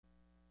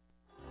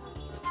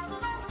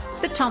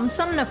The Tom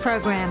Sumner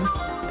Program.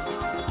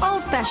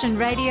 Old-fashioned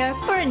radio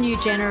for a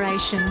new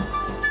generation.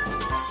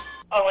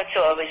 Oh, it's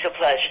always a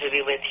pleasure to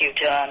be with you,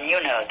 Tom.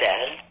 You know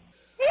that.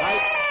 Yay,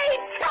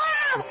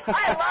 Tom!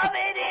 I love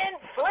it in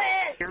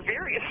Flint! You're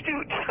very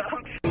astute,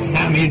 Tom.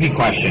 Tom, easy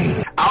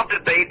question. I'll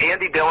debate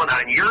Andy Dillon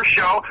on your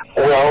show.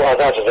 Well,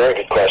 that's a very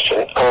good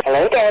question.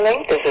 Hello,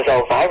 darling. This is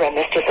Elvira,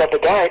 Mistress of the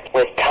Dark,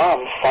 with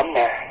Tom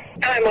Sumner.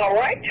 I'm all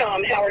right,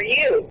 Tom. How are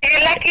you? You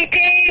lucky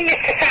day,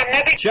 Mr.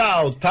 Sumner.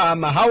 Ciao,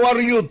 Tom. How are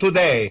you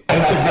today?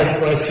 That's a good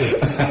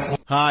question.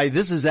 Hi,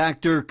 this is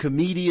actor,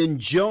 comedian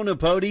Joe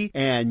Napodi,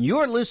 and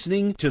you're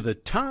listening to the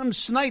Tom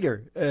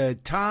Smothers.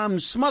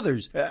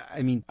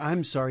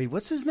 I'm sorry,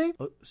 what's his name?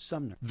 Oh,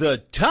 Sumner. The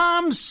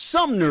Tom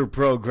Sumner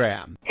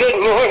Program.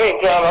 Good morning,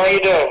 Tom. How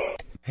you doing?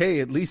 Hey,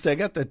 at least I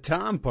got the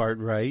Tom part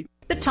right.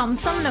 The Tom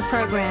Sumner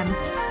Program.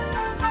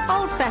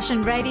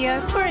 Old-fashioned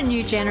radio for a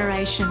new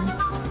generation.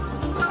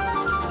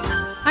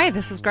 Hi,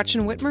 this is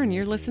Gretchen Whitmer, and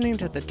you're listening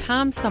to the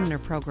Tom Sumner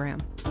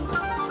Program.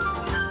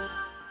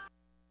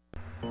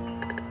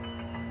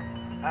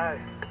 Hey,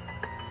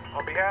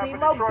 on behalf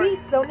Primo of Detroit,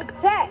 beats on the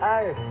chat.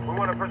 Hey, we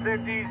want to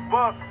present these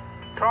buffs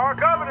to our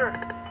governor.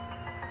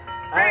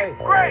 Hey,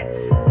 Big Gretch.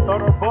 Throw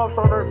them buffs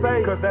on her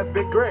face, cause that's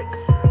Big Gretch.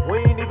 We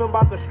ain't even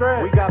about to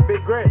stress. We got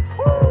Big Gretch.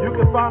 You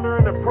can find her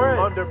in the press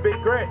under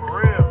Big Gretch.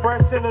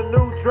 Fresh in a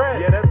new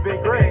dress. Yeah, that's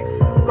Big Gretch.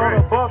 Throw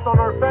the buffs on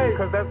her face,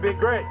 cause that's Big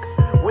Gretch.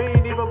 We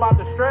ain't even about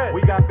to stress.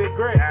 We got Big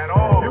Gretch. At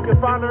all. You can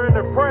find her in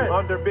the press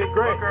under Big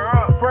Gretch. Look her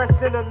up.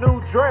 Fresh in a new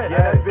dress.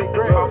 Yeah, that's Big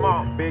Gretch. Come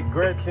on. Big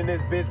Gretch and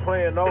this bitch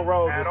playing no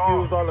roles. At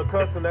Excuse all the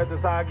cussing, that's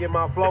just how I get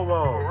my flow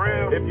on. For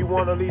real. If you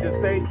want to leave the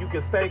state, you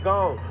can stay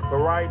gone. But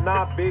right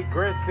now, Big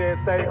Gretch said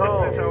stay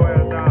home. Sit your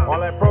ass down. All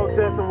that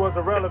protesting was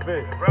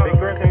irrelevant. Big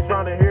Gretch ain't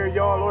trying to hear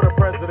y'all or the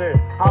president.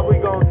 How we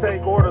gonna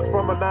take orders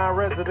from a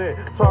non-resident?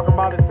 Talking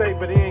about it safe,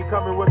 but he ain't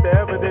coming with the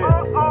evidence.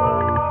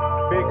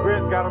 Big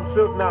Gretch got him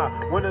shook now.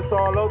 When it's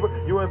all over,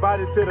 you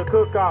invited to the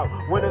cookout.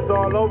 When it's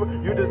all over,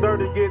 you deserve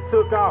to get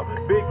took out.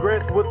 Big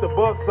Gretch with the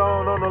buffs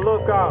on the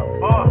lookout.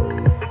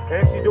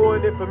 And she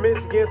doing it for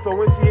Michigan, so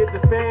when she hit the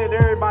stand,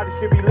 everybody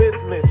should be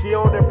listening. She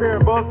on that pair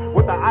of buffs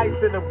with the ice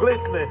in them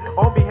glistening.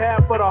 On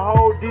behalf of the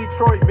whole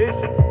Detroit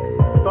mission.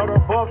 Throw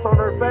them buffs on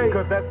her face,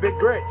 cause that's Big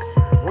Gretch.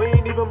 We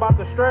ain't even about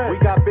to stress. We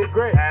got Big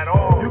Gretch. At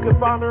all. You can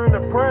find her in the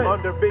press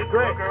under Big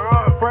Gretch. Look her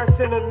up. Fresh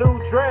in a new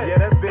dress. Yeah,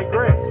 that's Big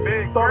Gretch.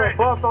 Big Throw Gretch. the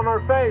buffs on her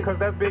face, cause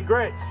that's Big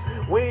Gretch.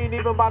 We ain't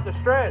even about to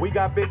stress. We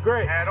got Big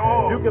Gretch. At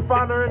all. You can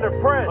find her in the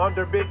press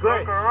under Big Gretch.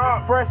 Look her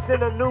up. Fresh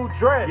in a new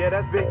dress. Yeah,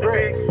 that's Big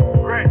Gretch.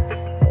 Big Gretch.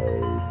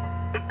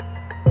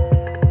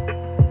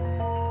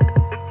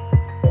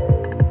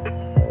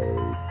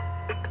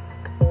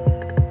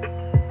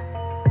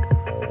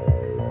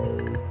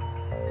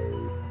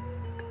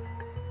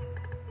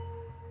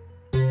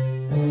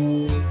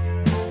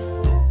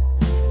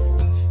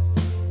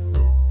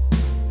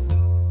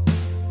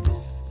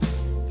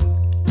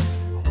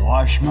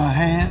 Wash my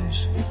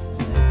hands,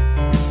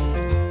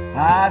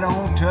 I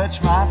don't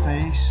touch my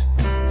face.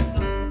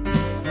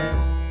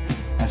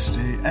 I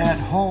stay at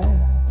home,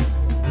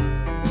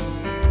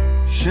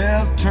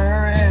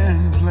 shelter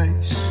in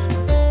place.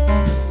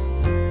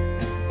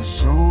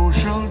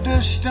 Social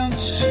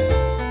distance,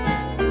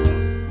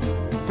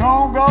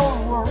 don't go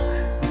to work.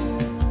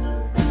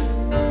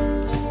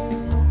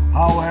 I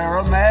wear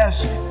a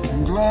mask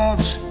and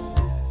gloves,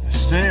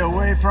 stay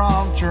away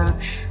from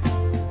church.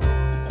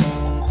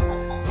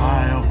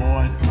 I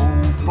avoid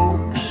old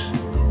folks,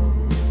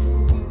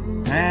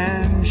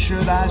 and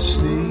should I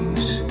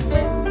sneeze,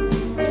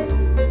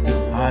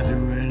 I do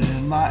it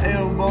in my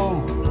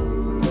elbow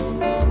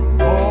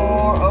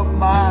or up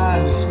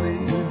my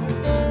sleeve.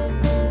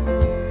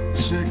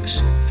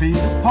 6 feet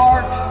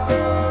apart,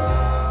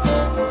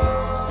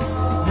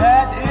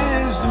 that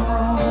is the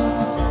rule,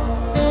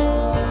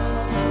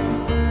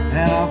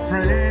 and I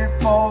pray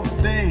for the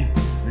day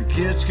the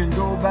kids can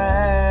go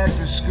back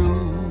to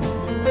school.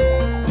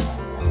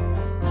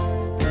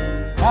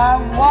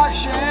 I'm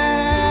washing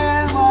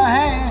my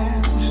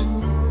hands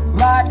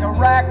like a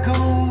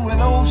raccoon with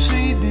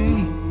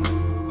OCD.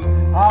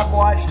 I've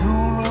watched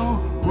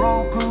Hulu,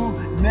 Roku,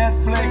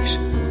 Netflix,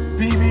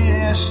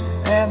 PBS,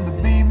 and the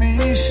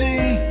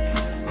BBC.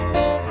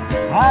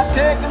 I've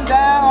taken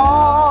down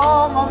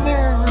all my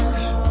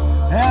mirrors,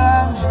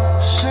 and I'm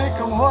sick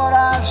of what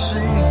I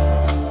see.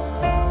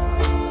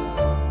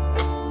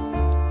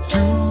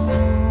 2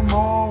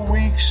 more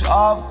weeks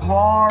of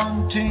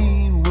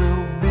quarantine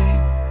will be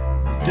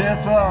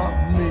death of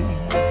me,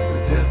 the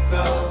death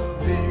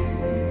of me.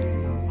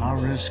 I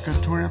risk a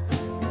trip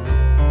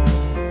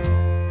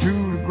to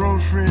the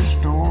grocery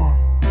store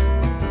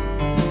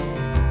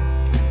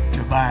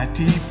to buy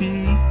TV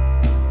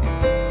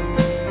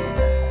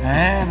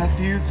and a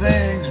few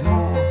things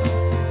more.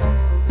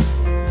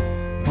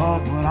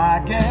 But when I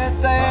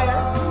get there,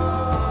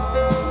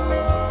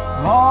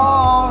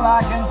 all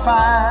I can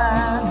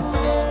find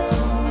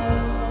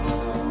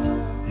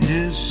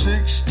is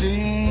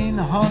 16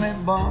 honey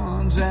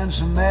buns and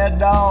some Mad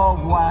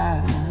Dog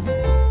wine.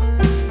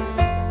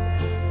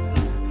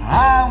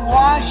 I'm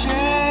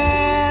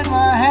washing my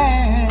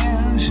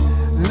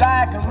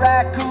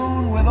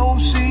raccoon with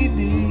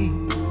OCD.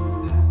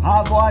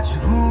 I've watched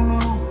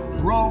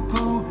Hulu,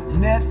 Roku,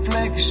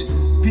 Netflix,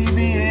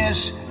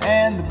 PBS,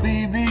 and the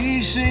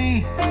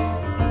BBC.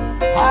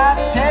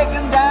 I've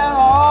taken down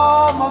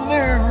all my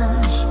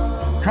mirrors,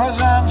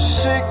 'cause I'm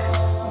sick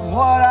of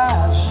what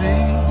I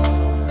see.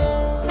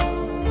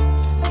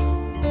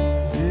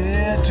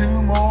 Yeah,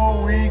 2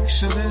 more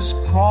weeks of this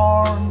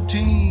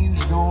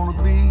quarantine's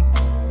gonna be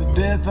the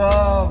death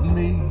of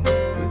me.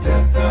 The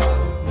death of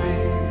me.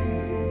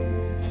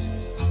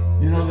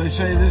 You know, they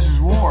say this is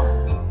war,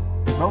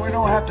 but we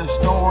don't have to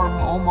storm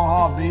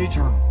Omaha Beach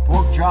or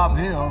Pork Chop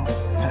Hill.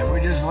 We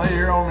just lay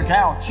here on the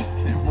couch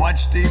and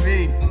watch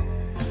TV.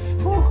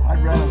 Whew,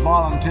 I'd rather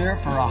volunteer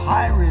for a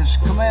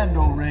high-risk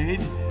commando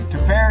raid to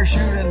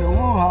parachute into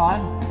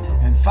Wuhan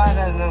and find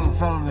that little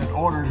fella that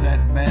ordered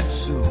that bad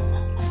soup.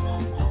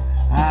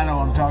 I know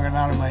I'm talking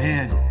out of my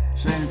head,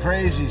 saying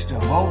crazy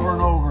stuff over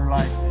and over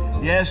like,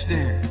 yes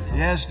dear,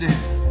 yes dear.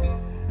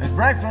 At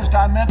breakfast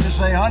I meant to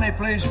say, honey,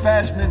 please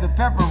pass me the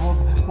pepper. Well,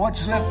 what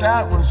slipped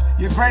out was,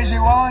 you crazy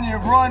woman,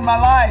 you've ruined my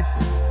life.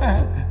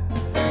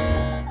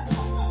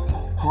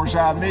 Of course,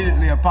 I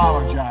immediately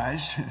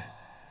apologized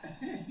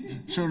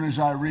as soon as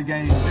I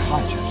regained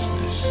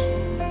consciousness.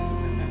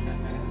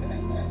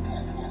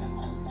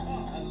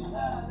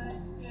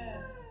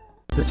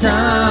 The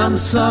Tom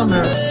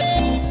Sumner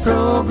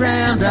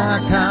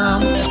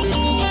Program.com.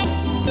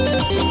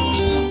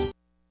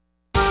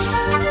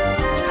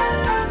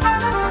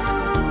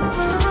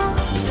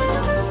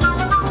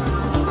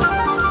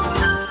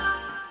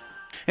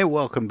 Hey,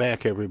 welcome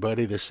back,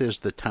 everybody. This is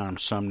the Tom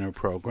Sumner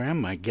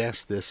Program. My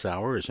guest this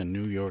hour is a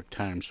New York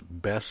Times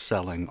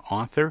best-selling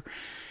author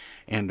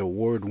and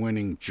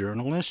award-winning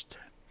journalist,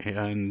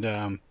 and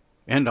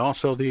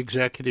also the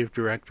executive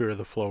director of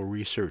the Flow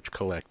Research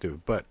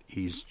Collective. But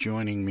he's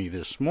joining me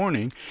this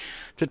morning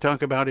to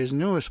talk about his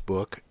newest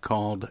book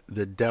called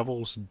The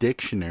Devil's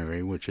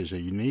Dictionary, which is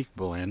a unique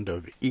blend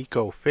of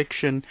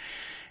eco-fiction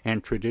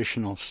and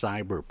traditional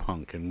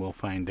cyberpunk. And we'll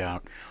find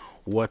out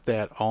what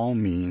that all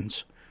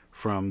means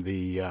from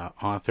the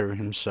author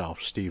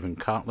himself, Steven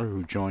Kotler,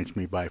 who joins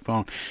me by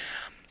phone.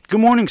 Good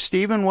morning,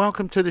 Steven.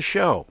 Welcome to the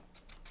show.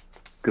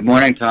 Good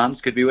morning, Tom.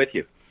 It's good to be with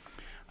you.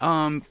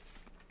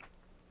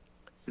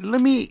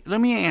 Let me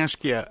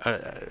ask you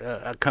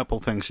a couple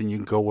things, and you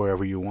can go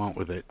wherever you want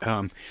with it.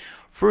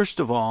 First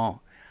of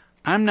all,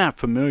 I'm not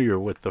familiar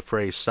with the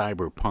phrase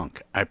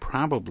cyberpunk. I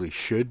probably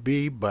should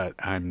be, but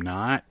I'm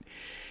not.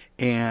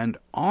 And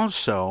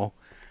also,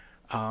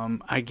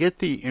 I get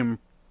the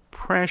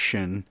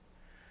impression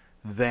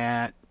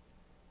that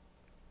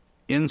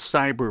in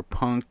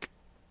cyberpunk,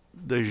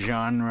 the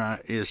genre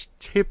is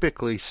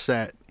typically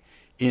set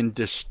in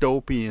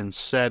dystopian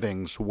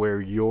settings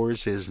where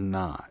yours is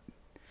not.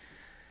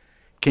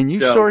 Can you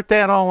sort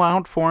that all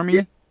out for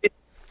me?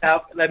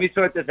 Let me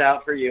sort this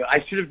out for you.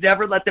 I should have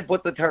never let them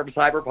put the term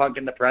cyberpunk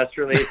in the press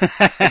release.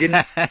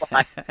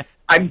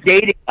 I'm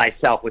dating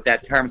myself with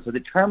that term. So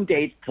the term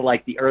dates to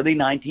like the early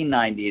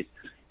 1990s.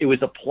 It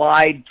was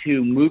applied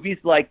to movies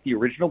like the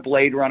original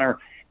Blade Runner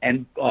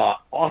and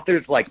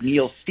authors like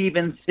Neil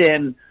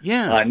Stephenson,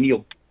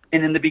 Neil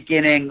in the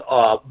beginning,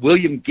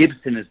 William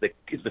Gibson is the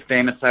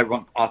famous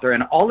cyberpunk author,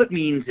 and all it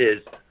means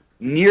is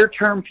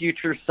near-term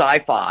future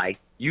sci-fi,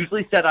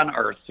 usually set on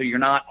Earth, so you're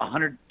not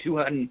 100,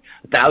 200,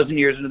 1,000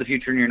 years into the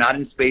future, and you're not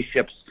in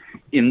spaceships.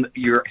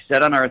 You're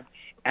set on Earth,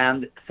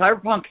 and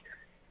cyberpunk,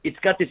 it's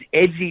got this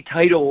edgy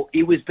title.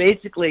 It was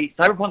basically,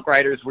 cyberpunk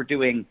writers were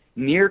doing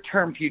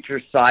near-term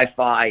future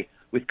sci-fi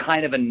with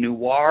kind of a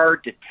noir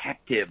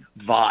detective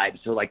vibe,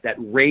 so like that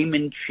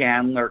Raymond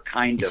Chandler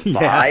kind of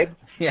vibe.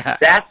 Yeah.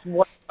 That's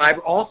what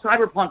all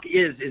cyberpunk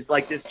is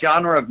like this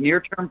genre of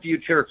near-term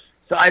future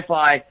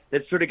sci-fi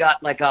that's sort of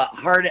got like a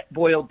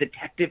hard-boiled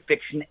detective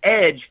fiction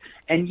edge.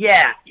 And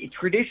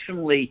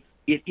traditionally,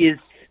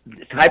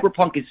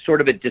 cyberpunk is sort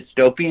of a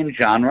dystopian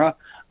genre.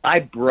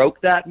 I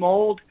broke that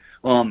mold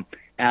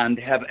and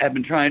have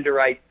been trying to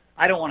write,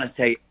 I don't want to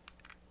say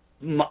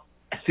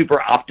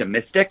super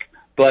optimistic,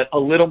 but a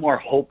little more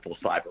hopeful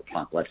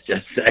cyberpunk, let's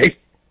just say.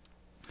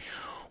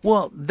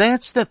 Well,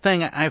 that's the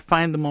thing I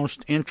find the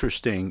most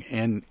interesting,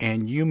 and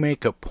you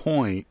make a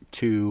point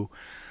to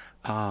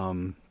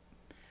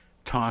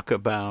talk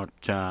about,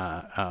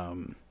 I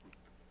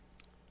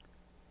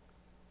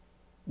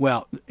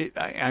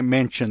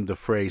mentioned the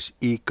phrase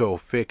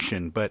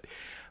eco-fiction, but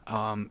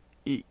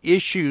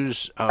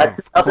issues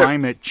of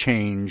climate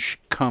change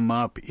come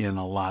up in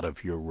a lot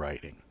of your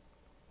writing.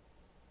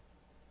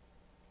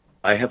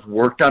 I have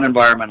worked on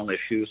environmental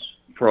issues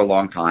for a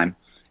long time,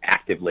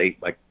 actively.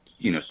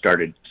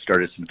 Started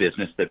some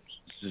business that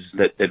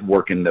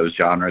work in those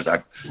genres.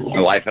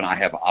 My wife and I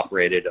have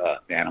operated an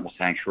animal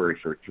sanctuary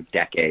for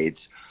decades,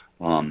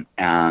 and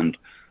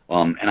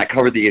I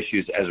covered the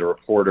issues as a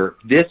reporter.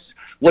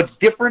 What's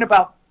different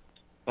about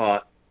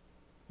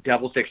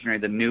Devil's Dictionary,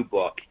 the new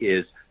book,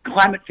 is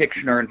climate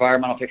fiction or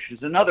environmental fiction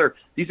is another.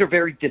 These are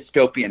very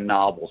dystopian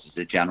novels as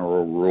a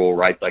general rule,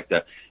 right? Like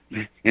the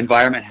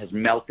environment has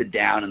melted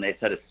down and they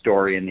set a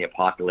story in the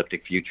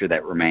apocalyptic future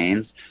that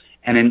remains.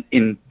 And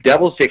in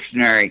Devil's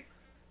Dictionary,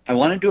 I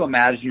wanted to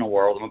imagine a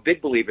world. I'm a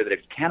big believer that if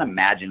you can't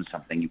imagine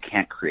something, you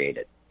can't create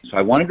it. So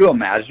I wanted to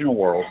imagine a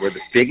world where the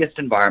biggest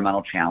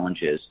environmental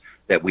challenges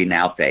that we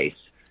now face,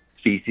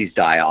 species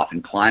die-off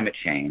and climate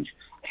change,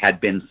 had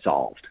been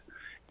solved.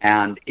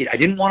 And I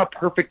didn't want a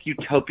perfect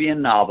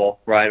utopian novel,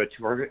 right?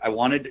 I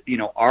wanted,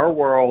 our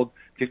world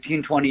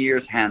 15, 20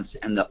 years hence,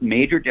 and the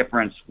major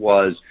difference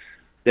was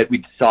that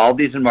we'd solve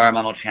these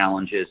environmental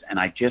challenges, and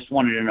I just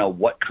wanted to know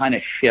what kind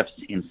of shifts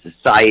in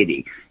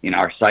society, in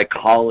our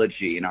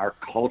psychology, in our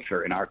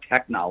culture, in our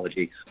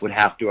technology would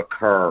have to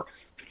occur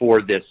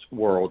for this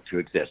world to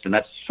exist. And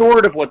that's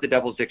sort of what the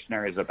Devil's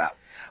Dictionary is about.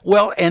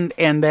 Well, and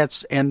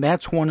that's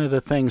one of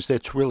the things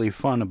that's really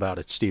fun about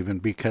it, Stephen,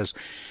 because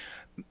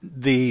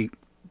the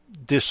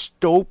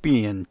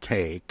dystopian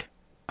take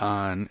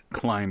on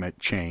climate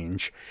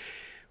change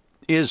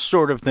is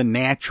sort of the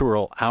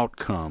natural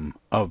outcome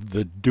of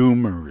the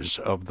doomers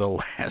of the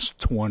last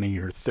 20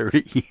 or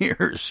 30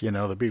 years.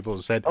 The people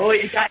who said, "Oh,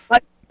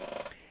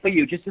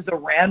 you just as a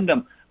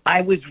random."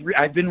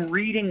 I've been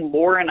reading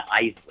Loren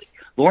Eiseley.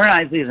 Loren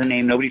Eiseley is a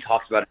name nobody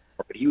talks about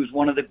anymore, but he was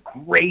one of the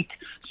great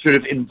sort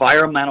of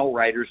environmental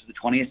writers of the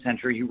 20th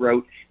century. He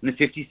wrote in the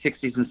 50s,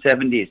 60s, and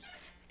 70s.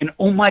 And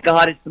oh my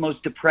God, it's the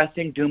most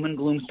depressing doom and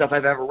gloom stuff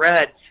I've ever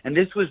read. And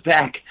this was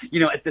back,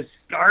 at the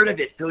start of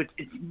it. So it's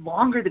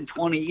longer than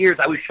 20 years.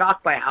 I was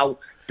shocked by how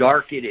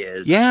dark it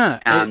is. Yeah.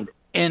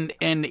 And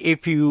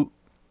if you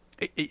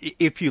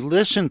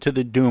listen to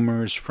the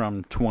doomers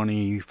from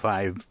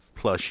 25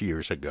 plus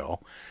years ago,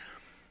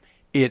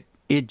 it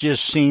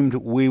just seemed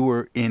we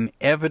were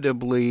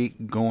inevitably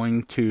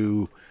going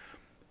to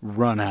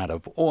run out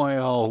of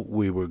oil.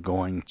 We were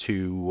going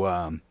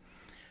to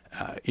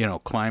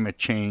climate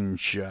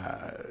change,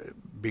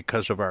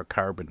 because of our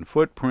carbon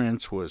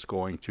footprints, was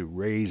going to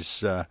raise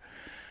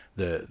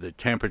the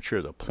temperature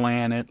of the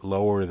planet,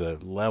 lower the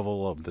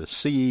level of the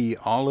sea.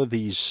 All of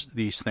these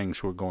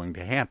things were going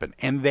to happen,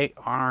 and they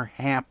are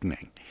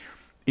happening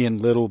in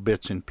little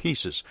bits and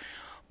pieces.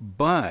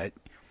 But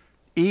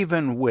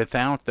even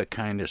without the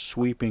kind of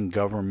sweeping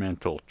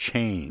governmental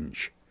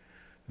change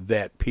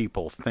that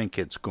people think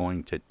it's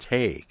going to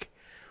take,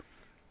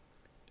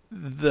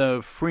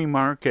 the free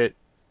market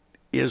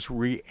is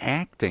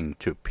reacting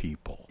to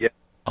people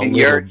a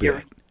little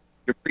bit.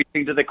 You're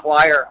preaching to the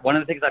choir. One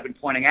of the things I've been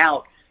pointing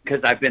out,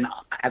 because I've been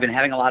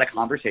having a lot of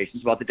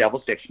conversations about the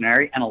Devil's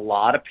Dictionary, and a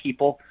lot of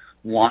people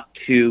want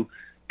to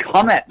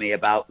come at me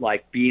about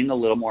being a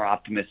little more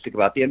optimistic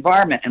about the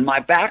environment. And my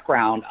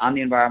background on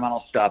the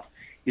environmental stuff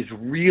is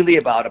really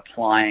about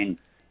applying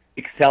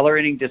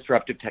accelerating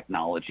disruptive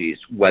technologies,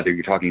 whether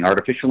you're talking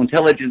artificial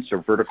intelligence or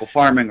vertical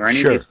farming or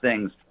any of these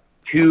things,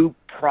 to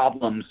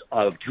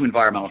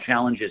environmental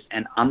challenges.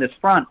 And on this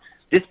front,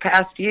 this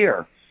past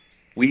year,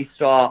 we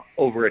saw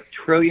over $1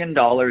 trillion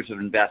of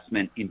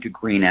investment into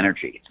green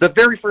energy. It's the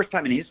very first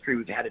time in history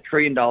we've had $1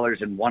 trillion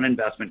in one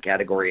investment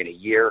category in a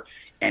year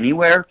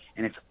anywhere,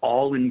 and it's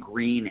all in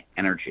green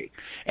energy.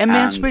 And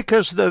that's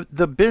because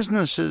the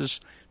businesses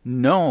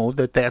know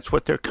that that's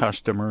what their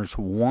customers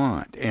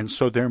want, and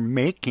so they're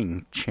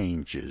making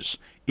changes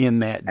in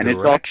that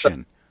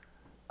direction.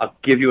 I'll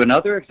give you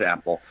another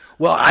example.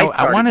 Well,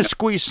 I want to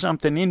squeeze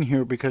something in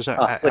here because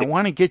I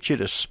want to get you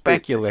to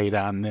speculate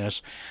on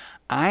this.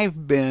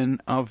 I've been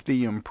of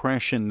the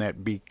impression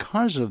that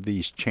because of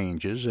these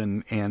changes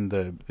and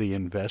the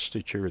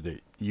investiture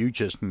that you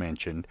just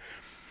mentioned,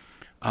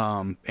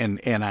 and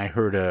I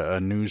heard a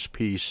news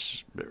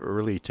piece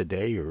early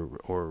today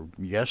or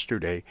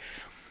yesterday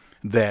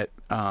that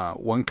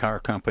one car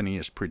company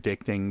is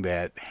predicting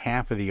that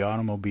half of the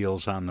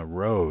automobiles on the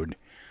road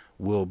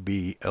will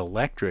be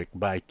electric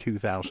by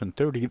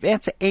 2030.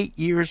 That's 8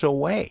 years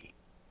away.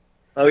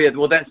 Oh yeah,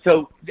 well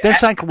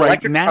that's like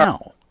right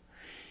now.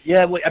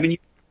 Yeah, well, I mean,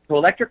 so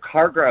electric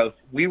car growth.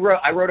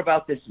 I wrote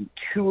about this in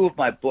two of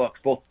my books,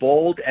 both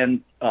Bold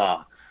and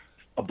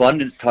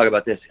Abundance. Talk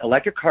about this.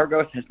 Electric car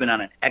growth has been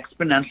on an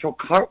exponential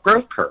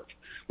growth curve,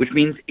 which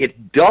means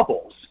it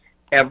doubles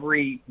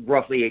every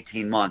roughly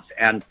 18 months,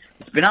 and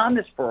it's been on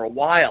this for a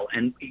while,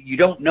 and you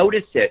don't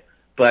notice it,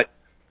 but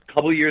a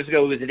couple of years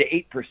ago, it was at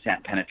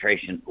 8%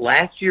 penetration.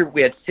 Last year,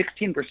 we had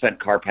 16%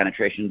 car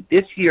penetration.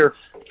 This year,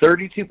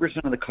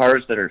 32% of the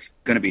cars that are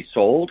going to be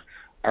sold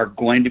are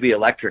going to be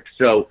electric.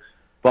 So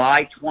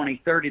by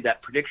 2030,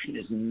 that prediction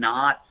is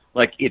not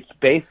it's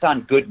based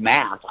on good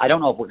math. I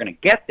don't know if we're going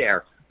to get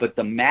there, but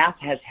the math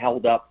has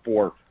held up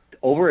for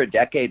over a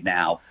decade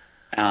now,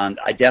 and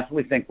I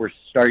definitely think we're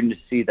starting to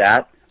see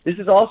that. This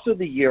is also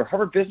the year,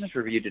 Harvard Business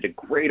Review did a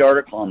great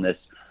article on this.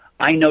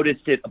 I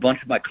noticed it, a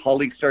bunch of my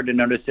colleagues started to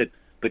notice it,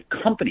 but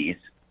companies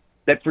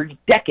that for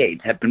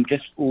decades have been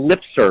just lip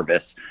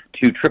service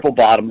to triple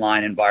bottom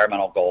line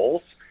environmental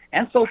goals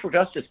and social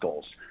justice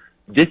goals,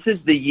 this is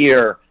the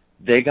year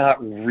they got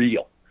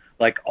real.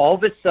 All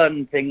of a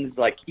sudden, things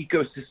like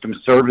ecosystem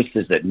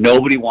services that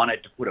nobody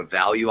wanted to put a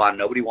value on,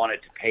 nobody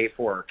wanted to pay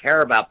for or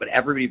care about, but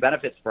everybody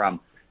benefits from,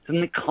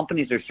 suddenly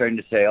companies are starting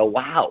to say, oh,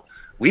 wow,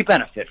 we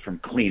benefit from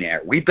clean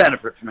air. We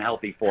benefit from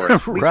healthy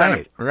forests.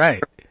 Right.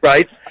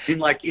 I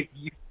mean, if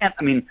you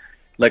can't,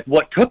 Like,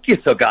 what took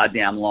you so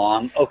goddamn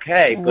long?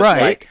 Okay, but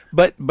right? Like,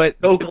 but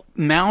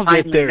now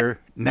that they're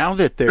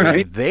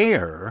right?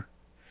 there,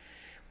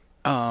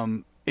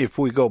 if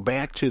we go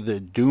back to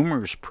the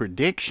Doomers'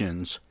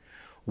 predictions,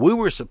 we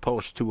were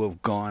supposed to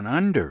have gone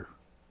under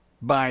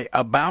by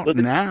about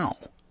now.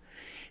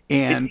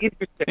 And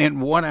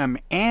what I'm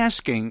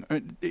asking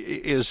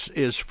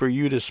is for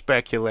you to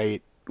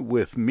speculate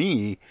with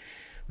me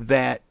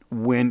that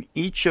when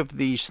each of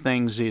these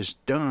things is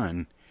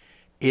done,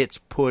 it's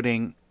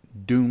putting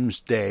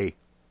doomsday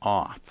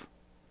off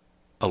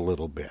a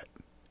little bit.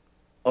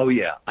 Oh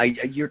yeah, I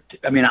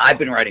mean, I've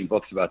been writing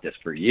books about this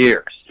for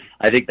years.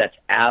 I think that's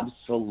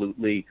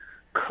absolutely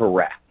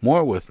correct.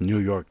 More with New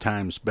York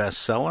Times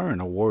bestseller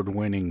and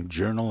award-winning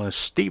journalist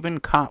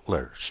Steven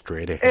Kotler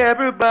straight ahead.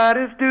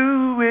 Everybody's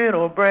doing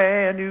a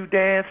brand new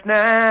dance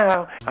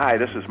now. Hi,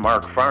 this is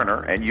Mark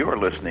Farner, and you're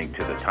listening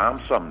to the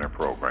Tom Sumner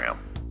Program.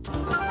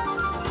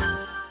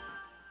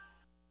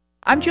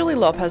 I'm Julie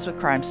Lopez with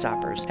Crime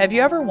Stoppers. Have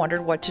you ever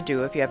wondered what to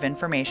do if you have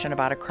information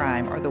about a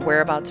crime or the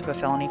whereabouts of a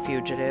felony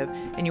fugitive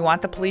and you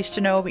want the police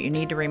to know but you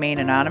need to remain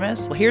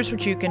anonymous? Well, here's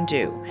what you can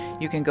do.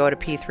 You can go to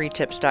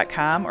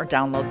p3tips.com or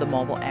download the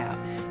mobile app.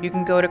 You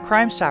can go to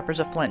Crime Stoppers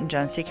of Flint and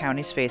Genesee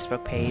County's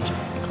Facebook page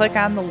and click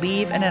on the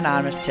Leave an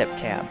Anonymous Tip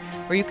tab,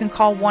 or you can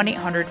call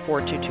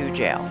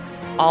 1-800-422-JAIL.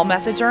 All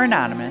methods are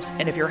anonymous,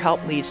 and if your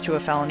help leads to a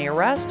felony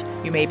arrest,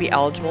 you may be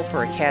eligible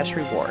for a cash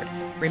reward.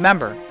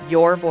 Remember,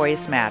 your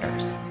voice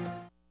matters.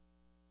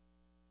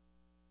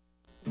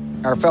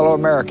 Our fellow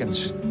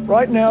Americans.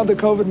 Right now, the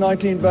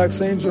COVID-19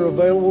 vaccines are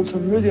available to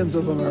millions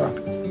of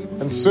Americans.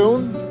 And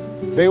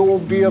soon, they will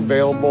be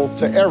available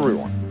to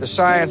everyone. The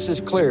science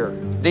is clear.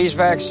 These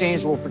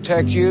vaccines will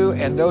protect you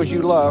and those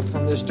you love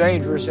from this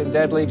dangerous and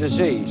deadly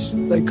disease.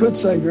 They could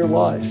save your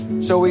life.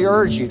 So we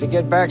urge you to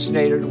get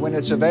vaccinated when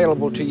it's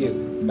available to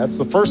you. That's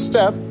the first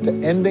step to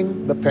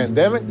ending the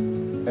pandemic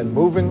and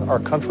moving our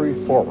country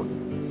forward.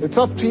 It's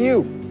up to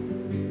you.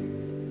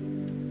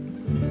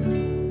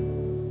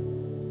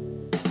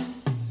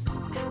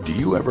 Do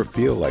you ever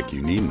feel like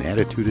you need an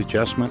attitude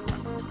adjustment?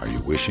 Are you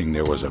wishing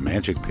there was a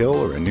magic pill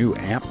or a new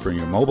app for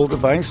your mobile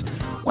device?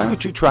 Why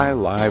don't you try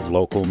live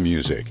local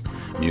music?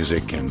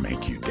 Music can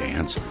make you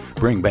dance,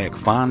 bring back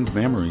fond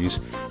memories,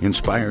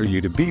 inspire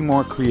you to be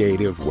more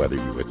creative, whether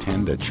you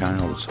attend a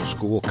child's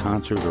school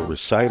concert or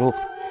recital,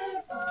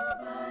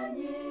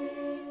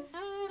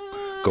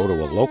 go to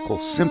a local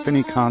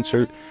symphony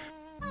concert,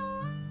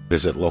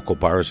 visit local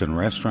bars and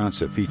restaurants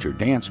that feature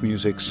dance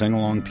music,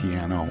 sing-along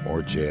piano,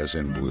 or jazz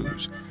and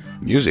blues.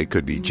 Music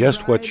could be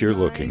just what you're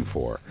looking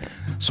for.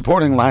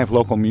 Supporting live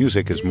local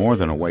music is more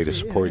than a way to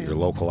support your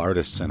local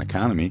artists and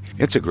economy.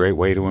 It's a great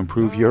way to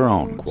improve your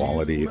own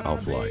quality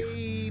of life.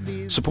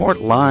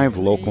 Support live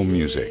local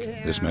music.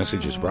 This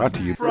message is brought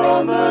to you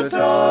from the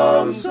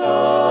Tom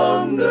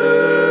Sumner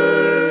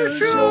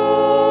Show.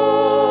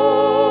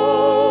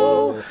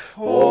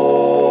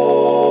 Oh,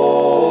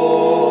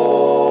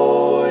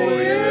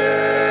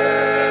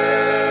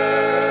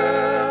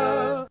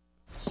 yeah.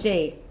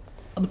 Say,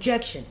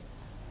 objection.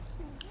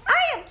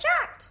 I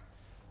object.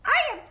 I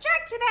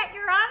object to that,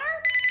 Your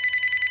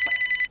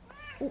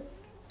Honor.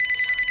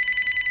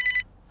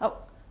 Oh,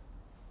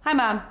 hi,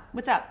 Mom.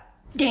 What's up?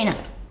 Dana,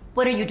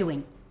 what are you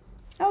doing?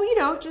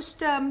 Oh,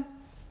 just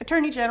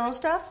Attorney General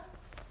stuff.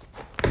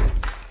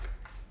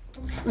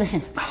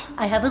 Listen,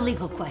 I have a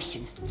legal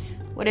question.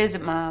 What is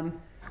it,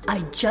 Mom? I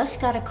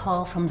just got a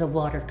call from the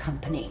water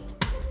company.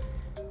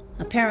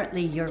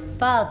 Apparently, your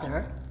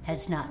father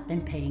has not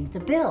been paying the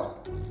bill.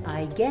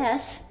 I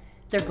guess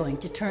they're going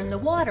to turn the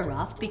water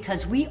off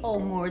because we owe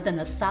more than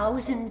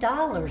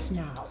 $1,000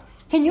 now.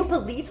 Can you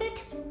believe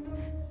it?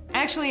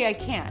 Actually, I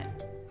can't.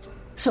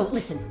 So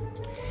listen,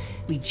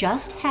 we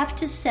just have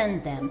to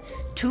send them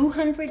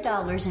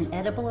 $200 in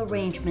Edible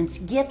Arrangements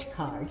gift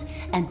cards,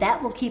 and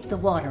that will keep the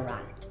water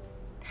on.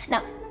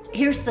 Now,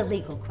 here's the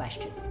legal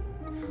question.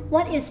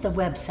 What is the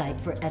website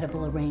for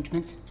Edible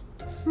Arrangements?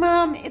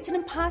 Mom, it's an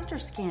imposter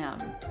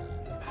scam.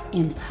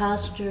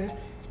 Imposter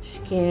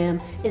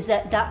scam. Is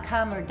that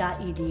 .com or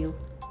 .edu?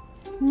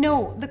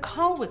 No, the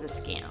call was a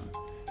scam.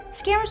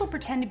 Scammers will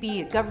pretend to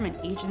be a government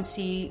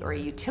agency or a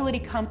utility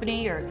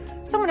company or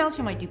someone else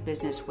you might do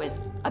business with.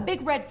 A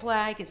big red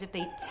flag is if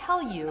they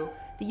tell you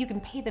that you can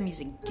pay them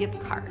using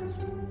gift cards.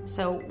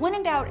 So when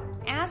in doubt,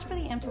 ask for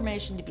the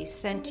information to be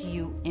sent to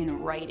you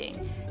in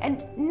writing.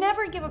 And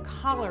never give a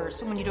caller or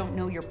someone you don't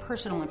know your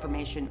personal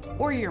information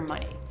or your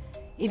money.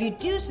 If you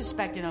do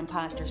suspect an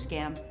imposter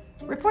scam,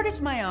 report it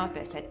to my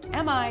office at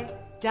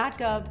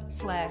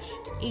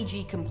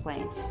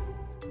mi.gov/agcomplaints.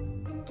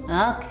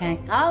 Okay,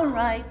 all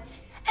right.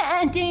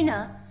 And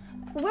Dana,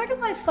 where do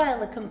I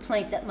file a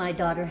complaint that my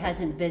daughter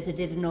hasn't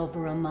visited in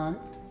over a month?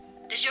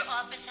 Does your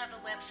office have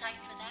a website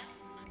for that?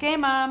 Okay,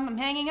 Mom, I'm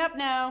hanging up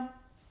now.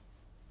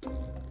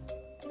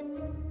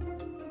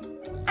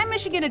 I'm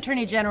Michigan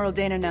Attorney General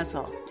Dana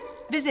Nessel.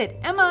 Visit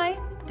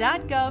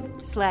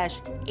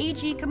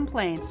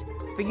mi.gov/agcomplaints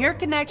for your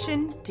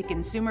connection to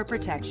consumer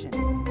protection.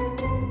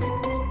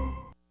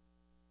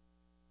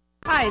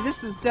 Hi, Hi,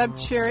 this is Deb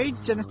Cherry,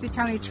 Genesee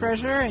County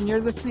Treasurer, and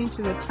you're listening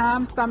to the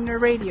Tom Sumner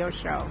Radio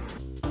Show.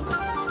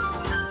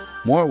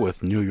 More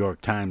with New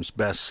York Times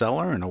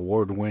bestseller and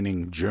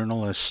award-winning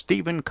journalist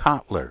Steven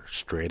Kotler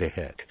straight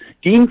ahead.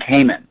 Dean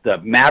Kamen, the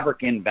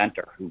maverick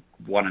inventor who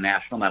won a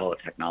National Medal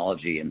of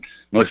Technology and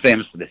most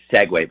famous for the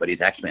Segway, but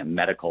he's actually a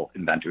medical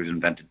inventor who's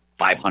invented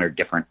 500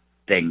 different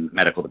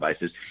medical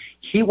devices.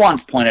 He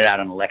once pointed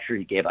out in a lecture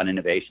he gave on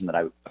innovation that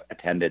I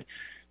attended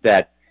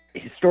that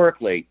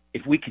historically,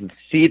 if we can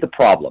see the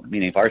problem,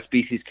 meaning if our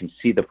species can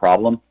see the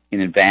problem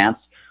in advance,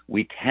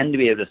 we tend to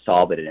be able to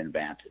solve it in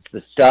advance. It's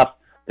the stuff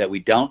that we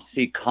don't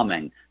see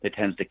coming that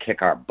tends to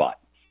kick our butt.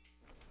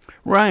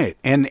 Right,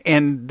 and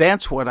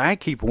that's what I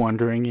keep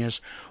wondering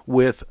is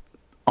with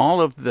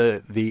all of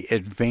the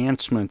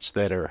advancements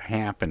that are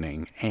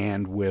happening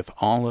and with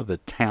all of the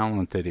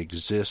talent that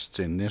exists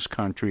in this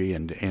country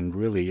and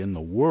really in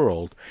the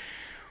world,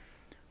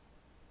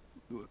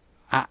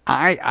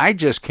 I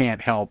just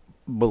can't help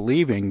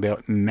believing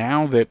that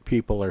now that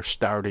people are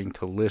starting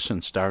to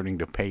listen, starting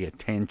to pay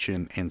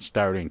attention, and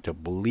starting to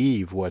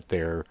believe what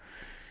they're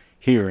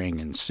hearing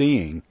and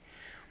seeing,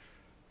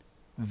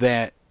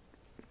 that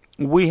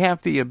we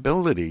have the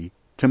ability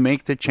to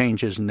make the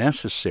changes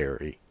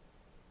necessary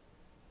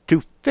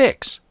to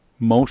fix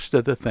most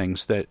of the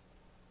things that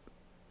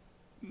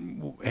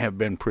have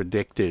been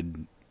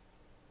predicted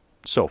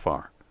so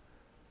far.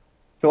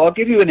 So I'll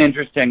give you an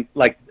interesting,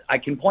 I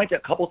can point to a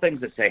couple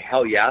things that say,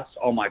 hell yes,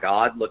 oh my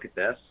God, look at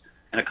this,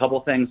 and a couple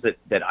things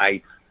that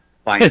I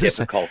find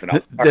difficult.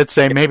 That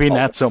say maybe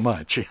not so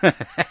much.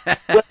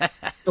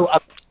 So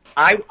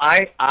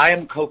I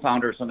am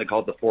co-founder of something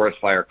called the Forest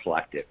Fire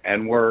Collective,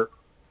 and we're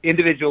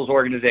individuals,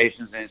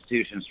 organizations, and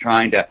institutions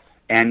trying to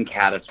end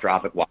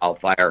catastrophic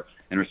wildfire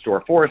and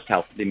restore forest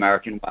health in the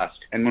American West.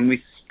 And when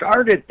we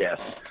started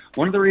this,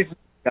 one of the reasons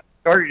we got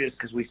started is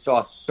because we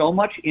saw so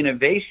much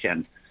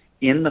innovation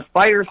in the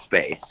fire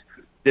space,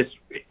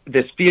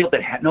 this field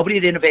that nobody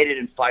had innovated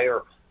in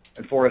fire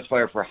and forest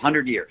fire for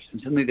 100 years.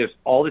 And suddenly there's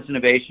all this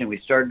innovation. We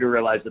started to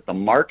realize that the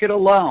market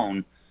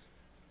alone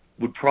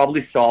would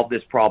probably solve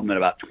this problem in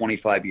about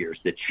 25 years.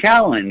 The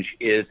challenge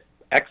is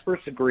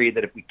experts agree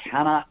that if we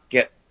cannot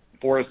get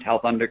forest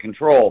health under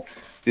control,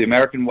 the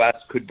American West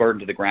could burn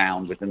to the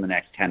ground within the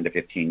next 10 to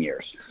 15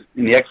 years.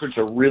 And the experts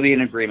are really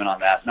in agreement on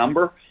that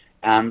number.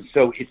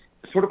 So it's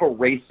sort of a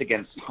race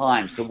against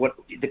time. So what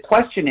the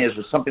question is,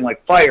 with something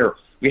like fire,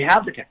 we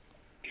have the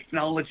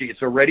technology.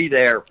 It's already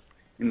there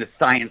in the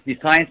science. The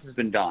science has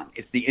been done.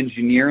 It's the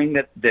engineering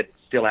that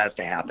still has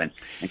to happen.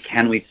 And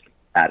can we speed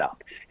that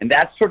up? And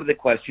that's sort of the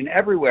question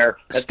everywhere.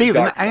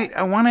 Steven,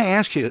 I want to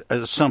ask you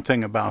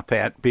something about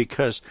that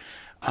because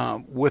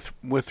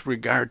with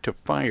regard to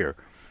fire,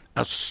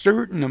 a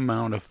certain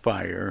amount of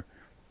fire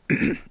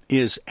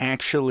is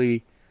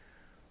actually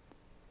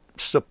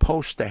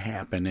supposed to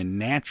happen and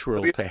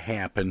natural to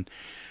happen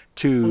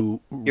to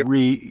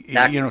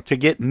to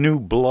get new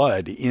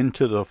blood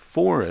into the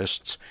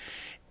forests.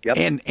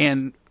 Yep.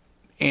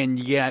 And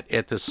yet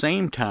at the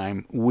same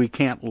time we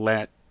can't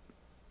let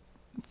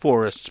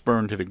forests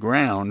burn to the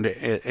ground,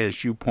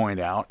 as you point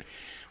out.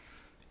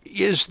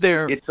 Is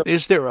there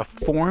a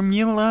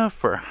formula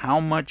for how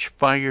much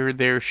fire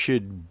there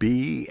should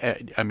be?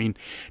 I mean,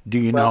 do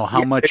you know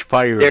how much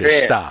fire to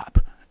stop?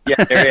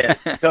 Yeah, there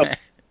is. So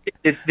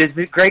this is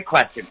a great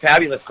question,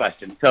 fabulous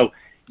question. So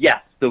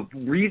yes, the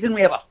reason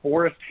we have a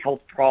forest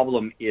health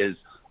problem is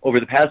over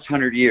the past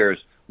 100 years,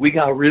 we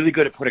got really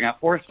good at putting out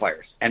forest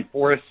fires, and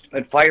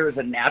fire is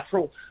a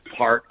natural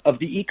part of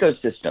the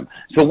ecosystem.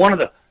 So one of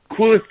the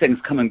coolest things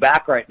coming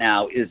back right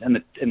now is, and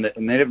the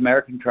Native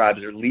American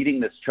tribes are leading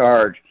this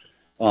charge.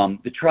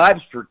 The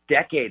tribes for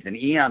decades and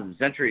eons and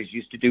centuries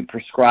used to do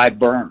prescribed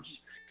burns.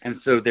 And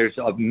so there's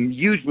a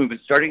huge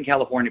movement starting in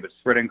California but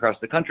spreading across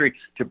the country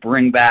to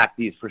bring back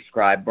these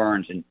prescribed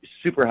burns, and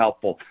super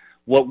helpful.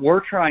 What we're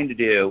trying to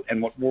do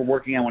and what we're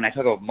working on when I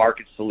talk about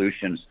market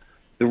solutions,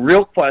 the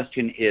real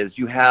question is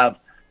you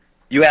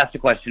asked a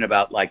question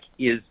about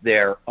is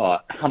there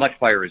how much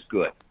fire is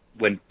good?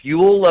 When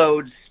fuel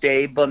loads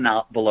stay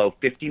below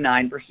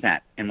 59%,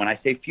 and when I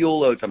say fuel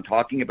loads, I'm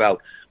talking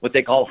about what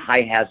they call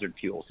high hazard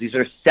fuels. These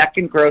are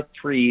second growth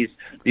trees.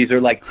 These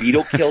are like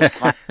beetle killed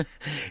pines.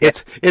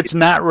 It's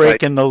not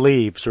raking the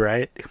leaves,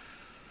 right?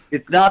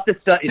 It's not the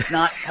stuff. It's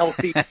not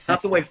healthy. It's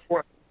not the way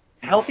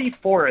healthy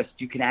forest.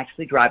 You can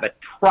actually drive a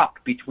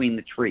truck between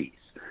the trees.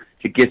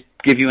 To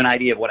give you an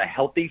idea of what a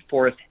healthy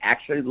forest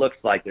actually looks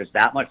like, there's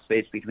that much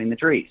space between the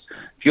trees.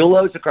 Fuel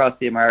loads across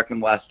the American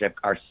West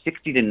are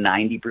 60 to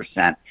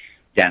 90%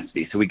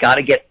 density. So we got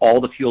to get all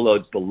the fuel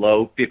loads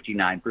below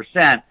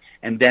 59%,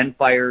 and then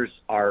fires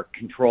are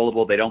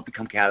controllable. They don't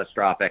become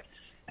catastrophic,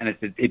 and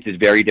it's a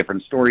very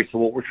different story. So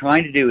what we're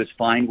trying to do is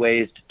find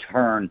ways to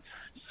turn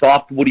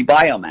soft woody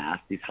biomass,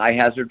 these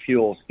high-hazard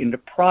fuels, into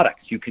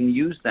products. You can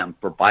use them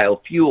for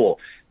biofuel,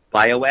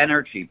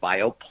 bioenergy,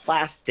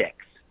 bioplastics,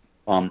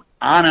 on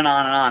and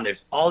on and on. There's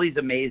all these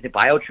amazing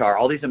biochar,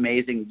 all these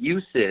amazing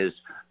uses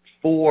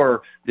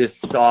for this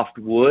soft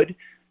wood.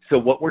 So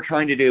what we're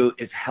trying to do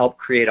is help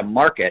create a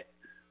market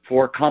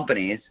for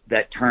companies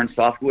that turn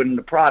softwood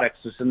into products.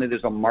 So suddenly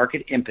there's a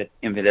market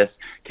impetus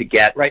to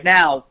get. Right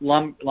now,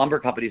 lumber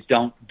companies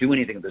don't do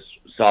anything with this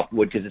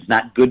softwood because it's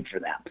not good for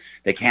them.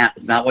 They can't.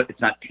 It's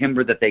not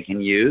timber that they can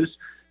use.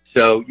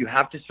 So you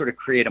have to sort of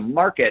create a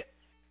market,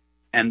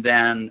 and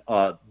then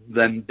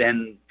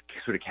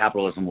sort of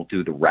capitalism will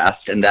do the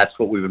rest, and that's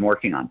what we've been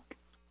working on.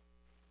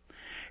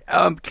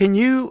 Can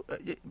you?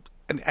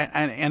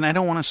 And I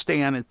don't want to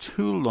stay on it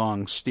too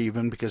long,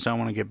 Steven, because I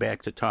want to get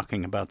back to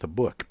talking about the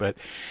book. But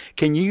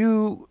can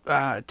you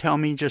tell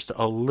me just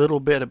a little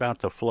bit about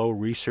the Flow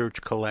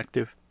Research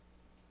Collective?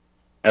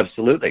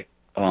 Absolutely.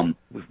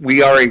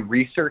 We are a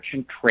research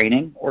and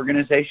training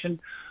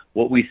organization.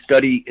 What we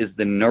study is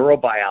the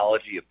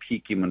neurobiology of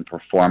peak human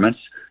performance.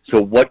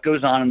 So what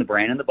goes on in the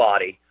brain and the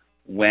body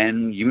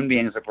when human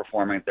beings are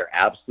performing at their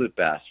absolute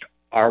best.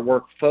 Our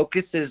work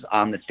focuses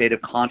on the state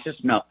of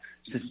consciousness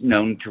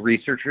known to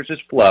researchers as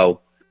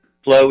flow.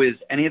 Flow is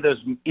any of those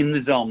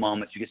in-the-zone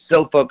moments. You get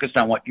so focused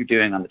on what you're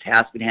doing, on the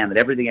task at hand, that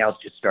everything else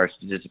just starts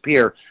to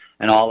disappear,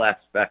 and all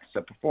aspects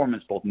of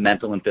performance, both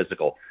mental and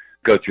physical,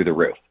 go through the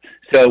roof.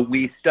 So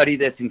we study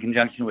this in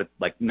conjunction with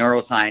like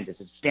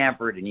neuroscientists at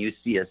Stanford and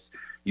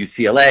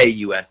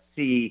UCLA,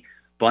 USC,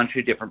 bunch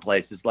of different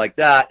places like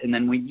that, and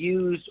then we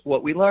use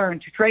what we learn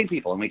to train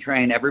people, and we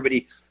train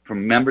everybody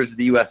from members of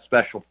the U.S.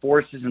 Special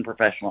Forces and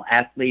professional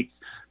athletes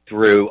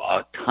through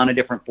a ton of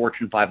different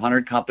Fortune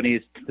 500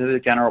 companies to the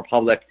general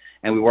public,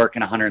 and we work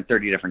in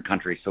 130 different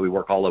countries, so we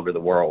work all over the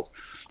world,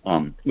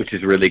 which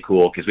is really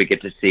cool because we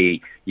get to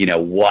see,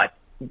 what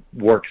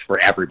works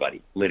for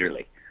everybody,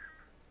 literally.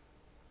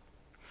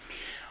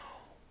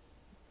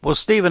 Well,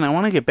 Steven, I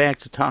want to get back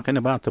to talking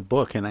about the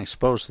book, and I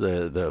suppose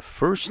the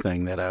first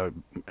thing that I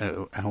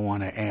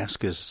want to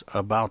ask is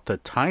about the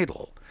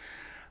title.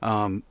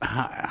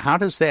 How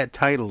does that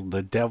title,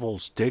 The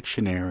Devil's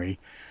Dictionary,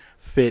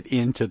 fit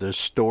into the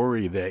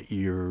story that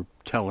you're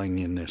telling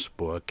in this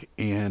book,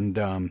 and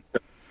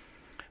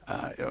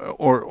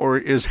or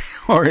is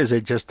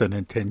it just an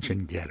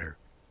attention getter?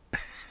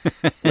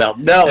 Well,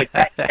 no, it's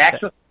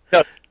actually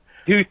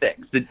two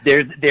things.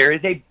 There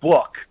is a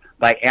book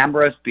by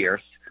Ambrose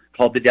Bierce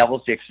called The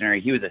Devil's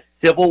Dictionary. He was a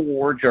Civil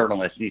War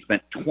journalist, and he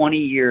spent 20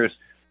 years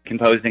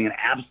composing an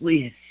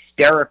absolutely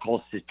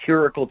hysterical,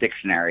 satirical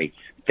dictionary,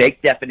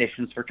 fake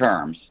definitions for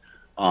terms.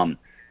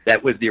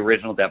 That was the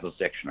original Devil's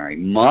Dictionary.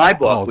 My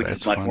book, which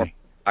is much more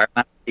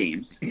environmental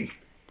themes,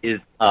 is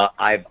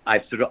I've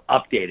sort of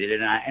updated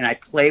it, and I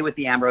play with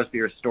the Ambrose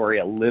Bierce story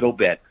a little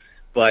bit.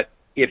 But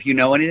if you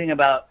know anything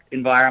about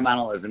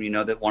environmentalism, you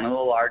know that one of the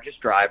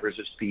largest drivers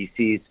of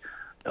species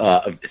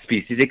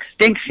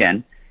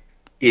extinction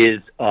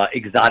is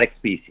exotic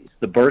species,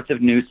 the birth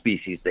of new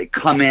species. They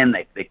come in,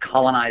 they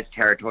colonize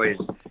territories,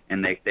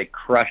 and they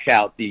crush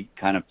out the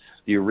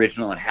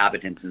original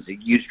inhabitants. Is a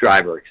huge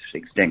driver of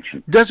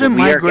extinction. Doesn't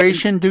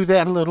migration do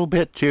that a little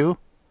bit too?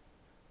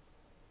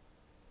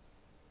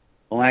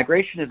 Well,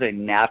 migration is a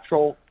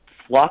natural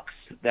flux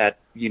that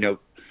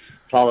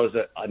follows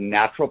a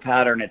natural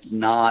pattern. It's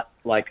not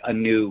like a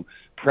new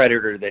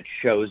predator that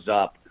shows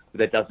up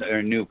that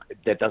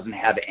doesn't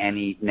have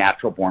any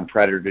natural-born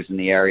predators in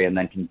the area and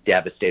then can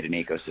devastate an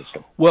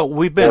ecosystem. Well,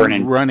 we've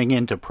been running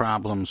into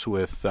problems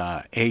with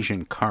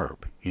Asian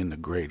carp in the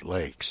Great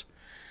Lakes.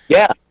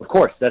 Yeah, of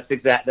course. That's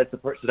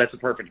a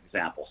perfect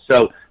example.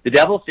 So the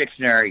Devil's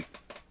Dictionary,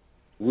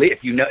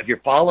 if you're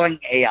following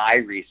AI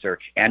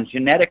research and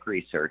genetic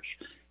research,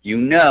 we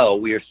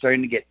are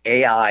starting to get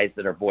AIs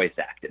that are voice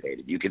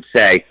activated. You could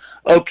say,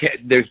 okay,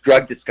 there's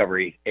drug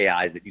discovery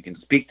AIs that you can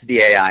speak to the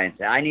AI and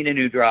say, I need a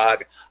new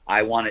drug.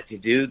 I want it to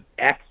do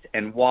X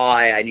and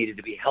Y. I need it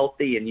to be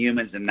healthy in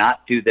humans and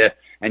not do this.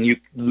 And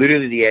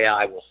the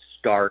AI will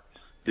start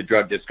the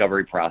drug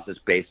discovery process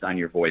based on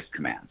your voice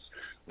commands.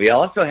 We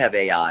also have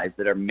AIs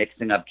that are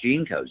mixing up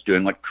gene codes,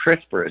 doing what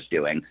CRISPR is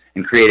doing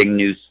and creating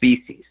new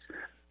species.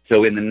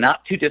 So in the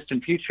not too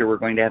distant future, we're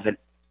going to have a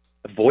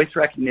voice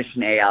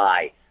recognition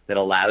AI that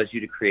allows you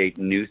to create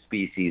new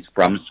species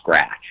from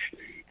scratch.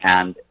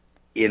 And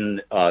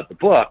in the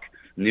book,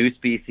 new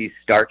species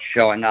start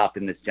showing up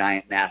in this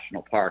giant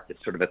national park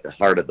that's sort of at the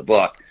heart of the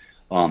book.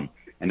 And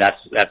that's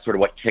sort of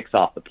what kicks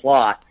off the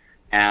plot.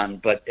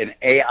 But an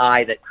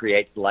AI that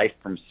creates life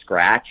from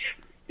scratch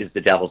is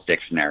the Devil's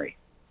Dictionary.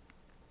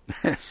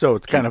 So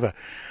it's kind of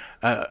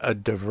a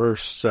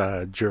diverse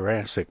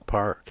Jurassic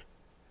Park.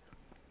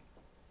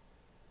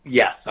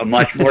 Yes, a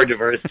much more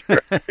diverse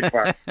Jurassic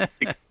Park.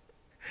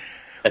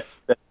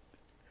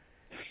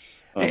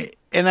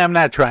 And I'm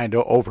not trying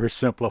to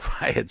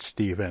oversimplify it,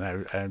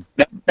 Steven.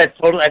 That's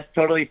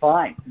totally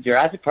fine.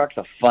 Jurassic Park's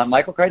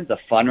Michael Crichton's a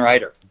fun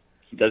writer.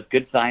 He does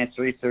good science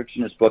research,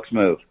 and his books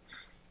move.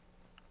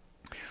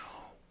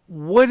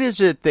 What is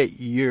it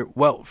that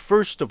well,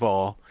 first of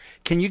all,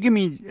 can you give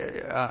me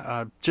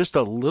just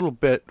a little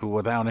bit,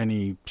 without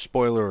any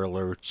spoiler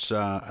alerts,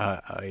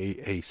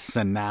 a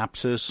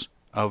synopsis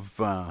of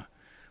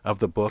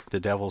the book, The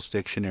Devil's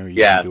Dictionary?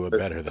 You can do it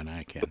better than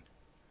I can.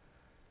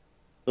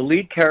 The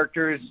lead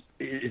character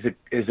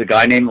is a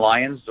guy named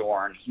Lion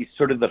Zorn. He's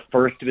sort of the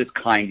first of his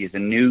kind. He's a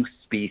new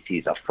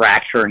species, a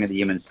fracturing of the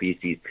human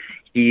species.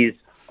 He's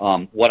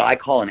what I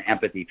call an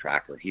empathy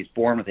tracker. He's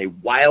born with a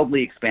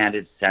wildly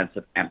expanded sense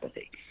of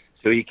empathy.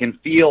 So he can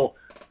feel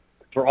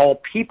for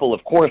all people,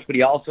 of course, but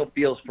he also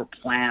feels for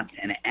plants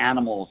and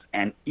animals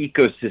and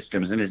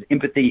ecosystems. And his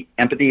empathy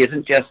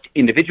isn't just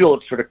individual,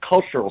 it's sort of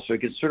cultural. So he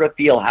can sort of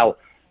feel how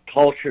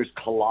cultures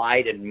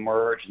collide and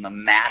merge and the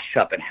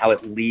mashup and how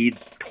it leads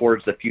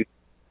towards the future.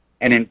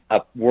 And in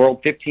a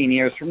world 15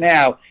 years from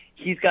now,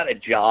 he's got a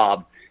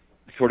job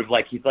sort of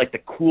like he's like the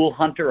cool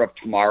hunter of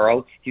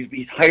tomorrow.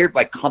 He's hired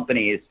by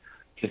companies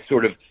to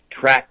sort of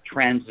track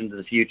trends into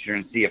the future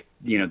and see if,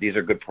 these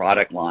are good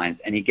product lines.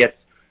 And he gets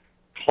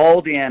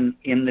called in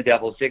the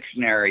Devil's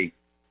Dictionary,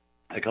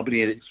 a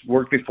company that's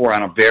worked before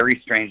on a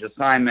very strange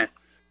assignment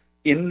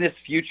in this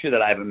future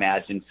that I've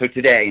imagined. So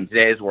today, in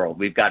today's world,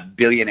 we've got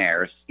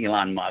billionaires,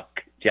 Elon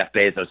Musk, Jeff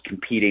Bezos,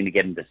 competing to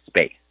get into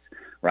space,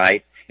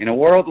 right? In a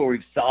world where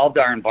we've solved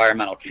our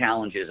environmental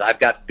challenges, I've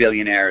got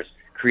billionaires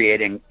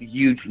creating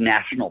huge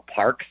national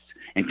parks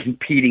and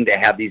competing to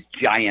have these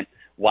giant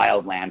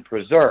wildland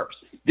preserves.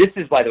 This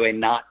is, by the way,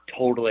 not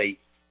totally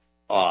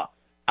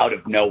out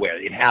of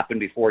nowhere. It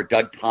happened before.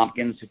 Doug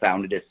Tompkins, who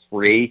founded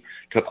Esprit,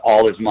 took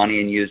all his money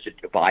and used it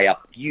to buy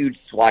up huge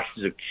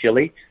swatches of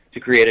Chile to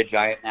create a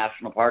giant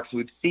national park. So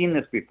we've seen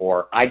this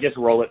before. I just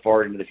roll it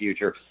forward into the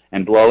future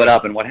and blow it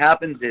up. And what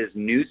happens is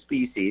new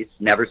species,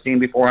 never seen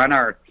before on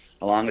Earth,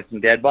 along with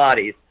some dead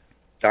bodies,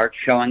 start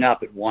showing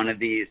up at one of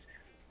these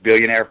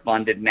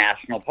billionaire-funded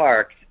national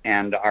parks.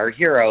 And our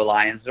hero,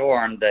 Lion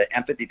Zorn, the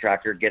empathy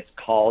tracker, gets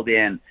called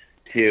in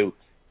to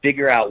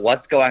figure out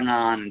what's going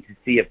on and to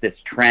see if this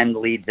trend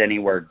leads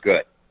anywhere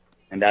good.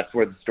 And that's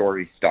where the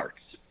story starts.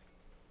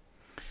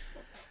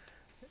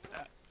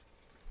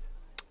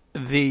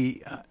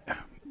 This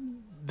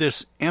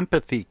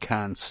empathy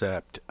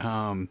concept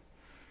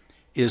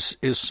is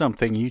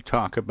something you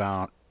talk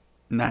about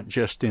not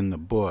just in the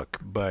book,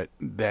 but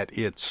that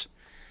it's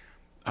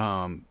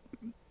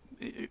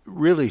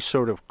really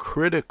sort of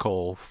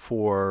critical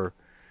for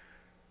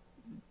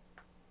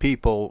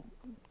people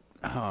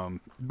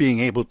being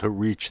able to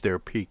reach their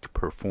peak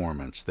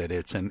performance, that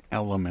it's an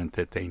element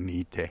that they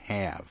need to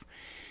have.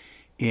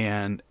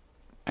 And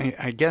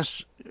I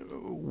guess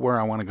where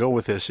I want to go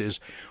with this is,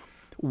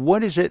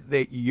 what is it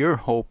that you're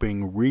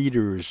hoping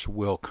readers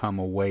will come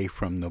away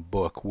from the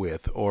book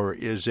with? Or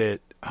is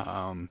it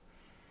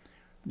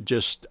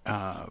just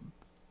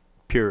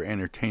pure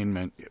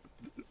entertainment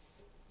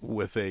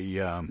with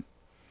a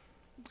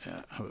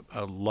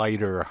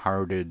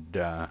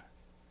lighter-hearted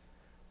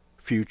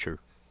future?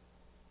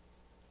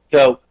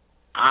 So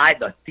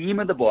the theme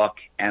of the book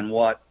and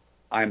what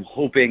I'm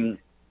hoping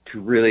to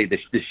really, the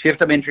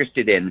shift I'm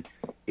interested in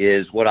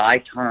is what I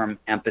term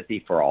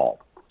empathy for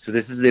all. So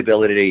this is the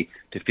ability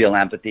to feel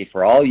empathy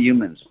for all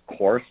humans, of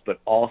course, but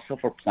also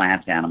for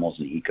plants, animals,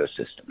 and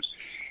ecosystems.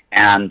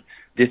 And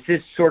this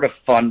is sort of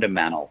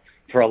fundamental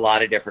for a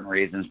lot of different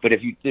reasons. But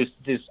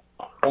there's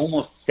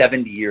almost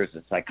 70 years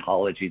of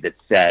psychology that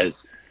says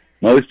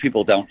most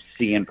people don't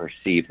see and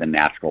perceive the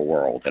natural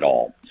world at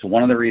all. So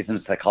one of the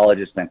reasons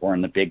psychologists think we're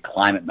in the big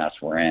climate mess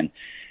we're in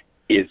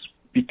is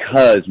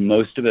because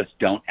most of us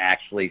don't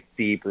actually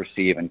see,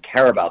 perceive, and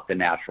care about the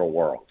natural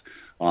world.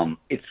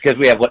 It's because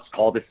we have what's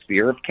called a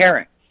sphere of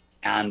caring.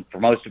 And for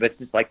most of us,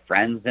 it's like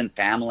friends and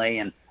family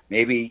and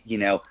maybe,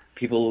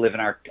 people who live in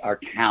our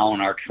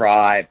town, our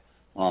tribe.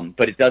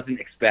 But it doesn't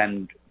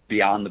extend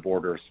beyond the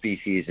border of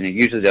species, and it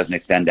usually doesn't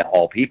extend to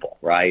all people,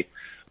 right?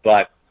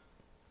 But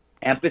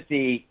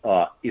empathy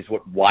is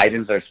what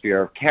widens our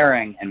sphere of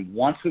caring, and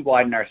once we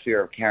widen our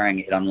sphere of caring,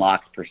 it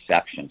unlocks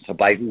perception. So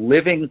by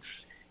living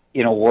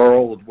in a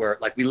world where,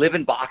 like, we live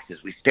in boxes,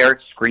 we stare at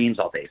screens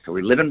all day. So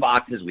we live in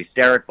boxes, we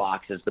stare at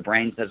boxes, the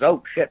brain says,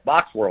 oh, shit,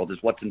 box world is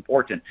what's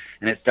important,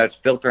 and it starts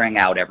filtering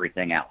out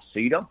everything else. So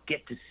you don't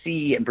get to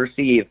see and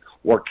perceive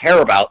or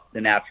care about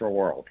the natural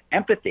world.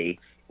 Empathy,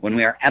 when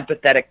we are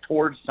empathetic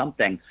towards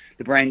something,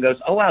 the brain goes,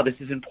 oh, wow, this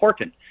is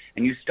important,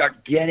 and you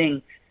start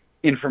getting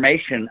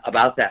information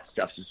about that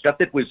stuff. So stuff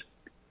that was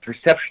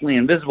perceptually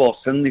invisible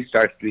suddenly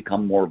starts to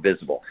become more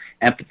visible.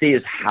 Empathy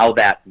is how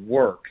that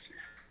works.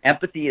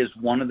 Empathy is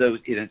one of those,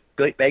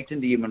 it's baked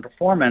into human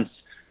performance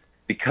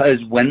because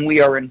when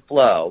we are in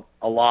flow,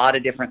 a lot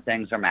of different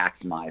things are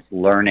maximized.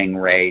 Learning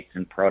rates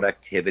and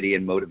productivity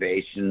and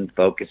motivation,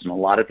 focus, and a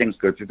lot of things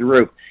go through the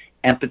roof.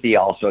 Empathy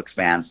also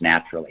expands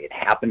naturally. It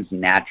happens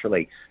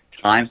naturally.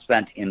 Time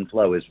spent in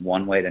flow is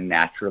one way to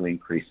naturally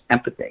increase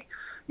empathy.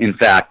 In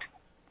fact,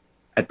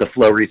 at the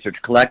Flow Research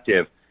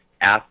Collective,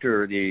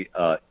 after the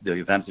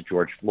events of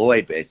George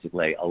Floyd,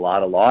 basically, a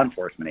lot of law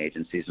enforcement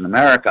agencies in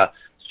America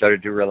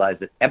started to realize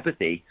that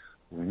empathy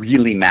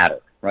really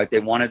mattered, right? They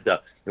wanted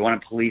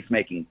police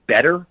making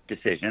better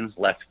decisions,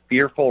 less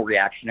fearful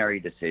reactionary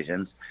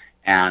decisions,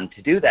 and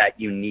to do that,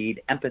 you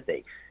need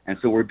empathy. And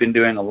so we've been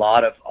doing a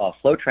lot of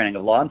flow training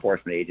of law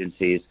enforcement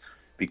agencies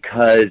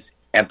because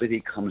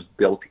empathy comes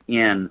built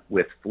in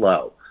with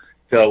flow.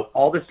 So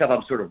all the stuff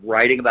I'm sort of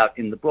writing about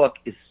in the book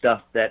is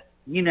stuff that,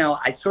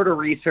 I sort of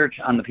research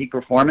on the peak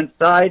performance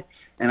side,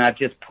 and I've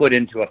just put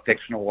into a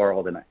fictional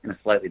world in a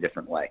slightly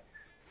different way.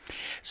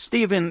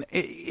 Steven,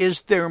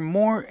 is there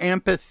more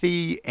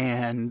empathy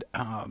and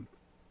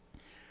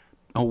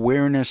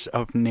awareness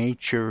of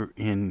nature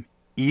in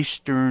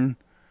Eastern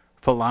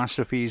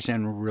philosophies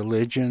and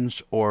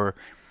religions, or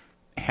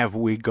have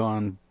we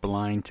gone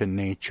blind to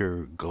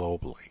nature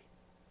globally?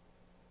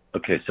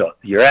 Okay, so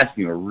you're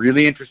asking a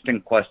really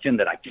interesting question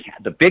that I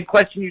can't. The big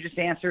question you just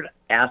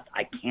asked,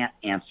 I can't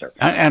answer.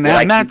 And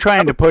I'm not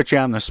trying to put you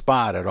on the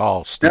spot at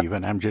all,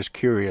 Steven. No. I'm just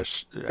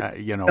curious,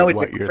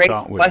 what your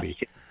thought would be.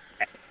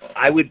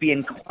 I would be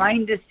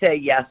inclined to say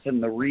yes,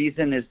 and the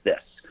reason is this.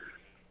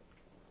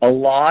 A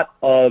lot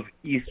of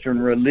Eastern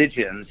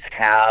religions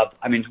have,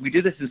 we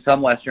do this in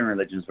some Western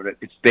religions, but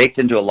it's baked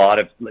into a lot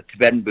of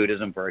Tibetan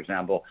Buddhism, for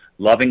example.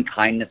 Loving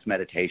kindness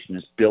meditation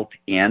is built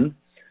in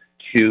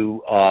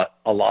to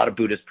a lot of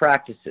Buddhist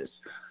practices.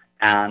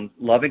 And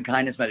loving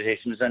kindness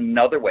meditation is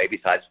another way,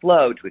 besides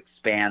flow, to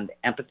expand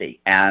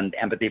empathy and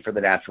empathy for the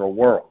natural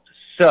world.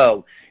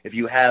 So if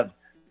you have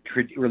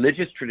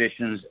religious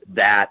traditions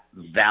that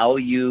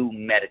value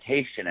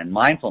meditation and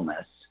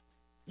mindfulness,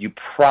 you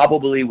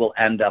probably will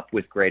end up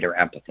with greater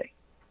empathy.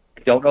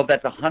 I don't know if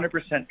that's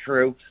 100%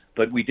 true,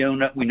 but we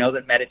know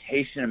that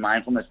meditation and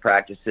mindfulness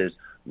practices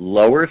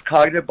lowers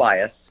cognitive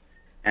bias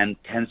and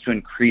tends to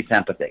increase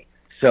empathy.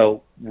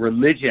 So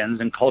religions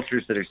and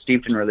cultures that are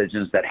steeped in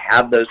religions that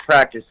have those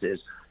practices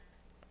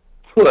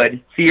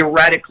could,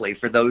 theoretically,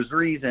 for those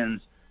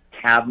reasons,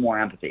 have more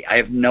empathy. I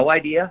have no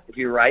idea if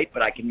you're right,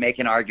 but I can make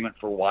an argument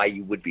for why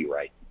you would be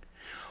right.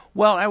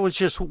 Well, I was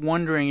just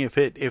wondering if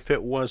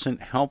it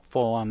wasn't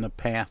helpful on the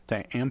path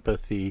to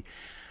empathy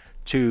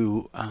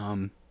to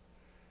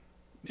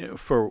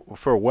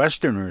for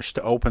Westerners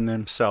to open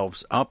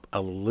themselves up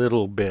a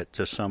little bit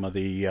to some of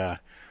the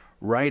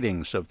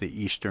writings of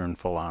the Eastern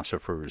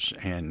philosophers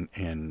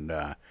and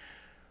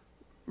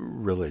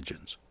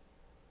religions.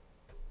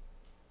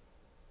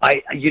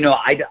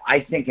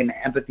 I think in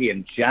empathy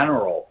in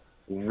general,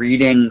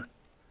 reading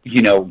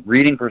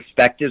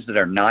perspectives that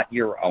are not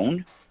your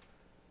own,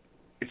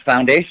 it's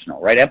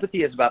foundational, right?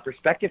 Empathy is about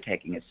perspective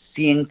taking. It's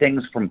seeing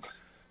things from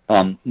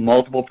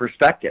multiple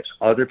perspectives,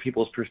 other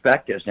people's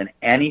perspectives, and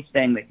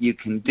anything that you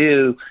can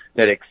do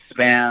that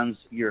expands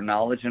your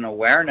knowledge and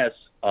awareness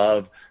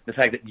of the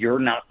fact that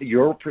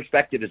your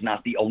perspective is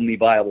not the only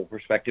viable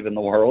perspective in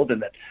the world,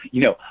 and that,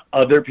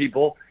 other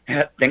people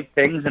think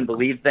things and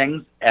believe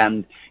things,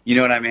 and you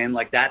know what I mean?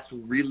 Like, that's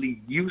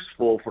really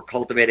useful for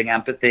cultivating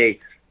empathy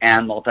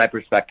and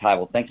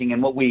multi-perspectival thinking,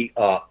 and what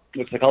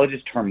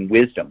psychologists term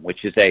wisdom,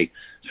 which is a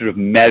sort of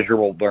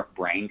measurable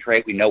brain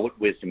trait. We know what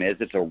wisdom is.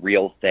 It's a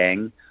real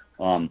thing,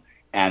 and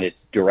it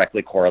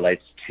directly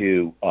correlates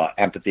to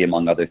empathy,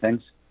 among other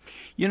things.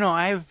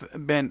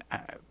 I've been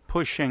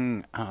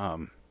pushing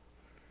and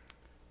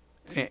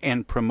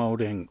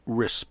promoting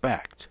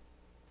respect.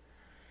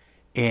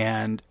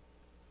 And,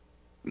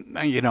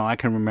 I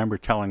can remember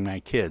telling my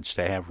kids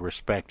to have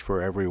respect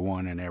for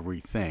everyone and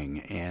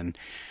everything. And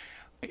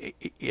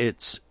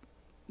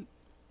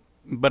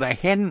but I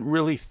hadn't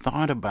really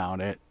thought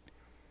about it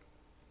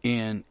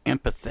in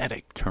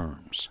empathetic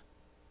terms.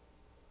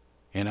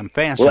 And I'm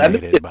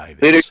fascinated by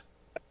this.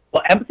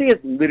 Empathy is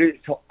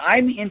literally, so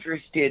I'm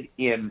interested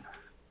in,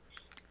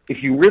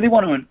 if you really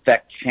want to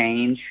affect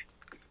change,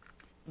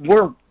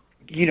 for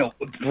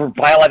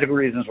biological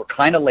reasons, we're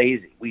kind of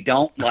lazy. We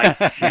don't like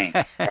to change.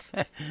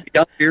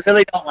 We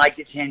really don't like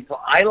to change. So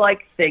I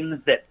like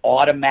things that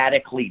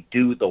automatically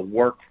do the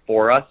work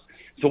for us.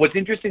 So what's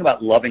interesting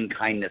about loving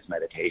kindness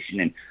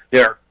meditation, and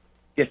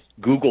just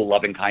Google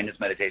loving kindness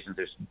meditations,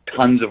 there's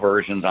tons of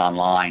versions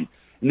online.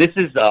 And this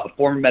is a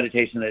form of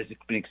meditation that has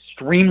been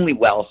extremely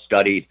well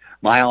studied.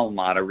 My alma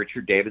mater,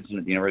 Richard Davidson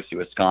at the University of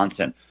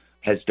Wisconsin,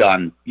 has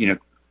done,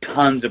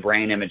 tons of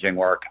brain imaging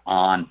work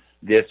on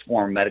this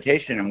form of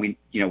meditation, and we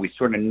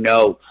sort of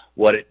know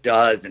what it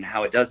does and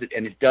how it does it.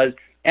 And it does,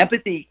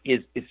 empathy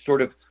is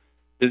sort of,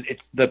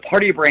 it's the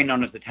part of your brain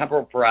known as the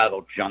temporal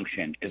parietal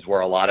junction is where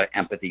a lot of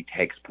empathy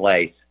takes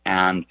place.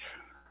 And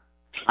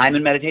time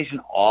in meditation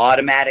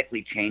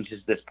automatically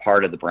changes this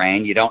part of the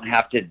brain. You don't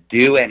have to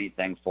do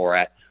anything for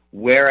it.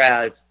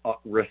 Whereas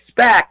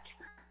respect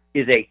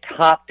is a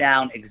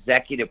top-down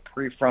executive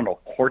prefrontal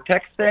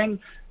cortex thing.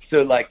 So,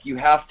 like, you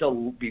have to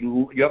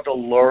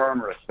learn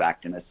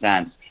respect in a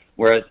sense.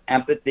 Whereas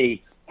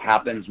empathy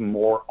happens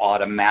more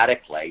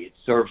automatically. It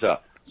serves a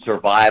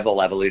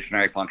survival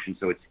evolutionary function.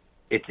 So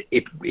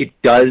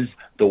it does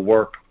the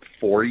work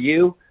for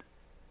you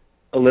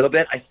a little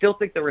bit. I still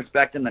think the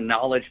respect and the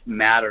knowledge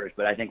matters,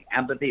 but I think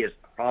empathy is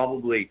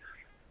probably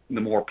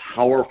the more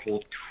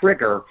powerful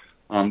trigger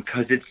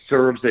because it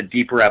serves a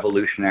deeper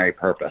evolutionary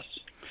purpose.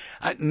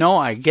 No,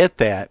 I get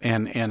that,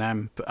 and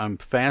I'm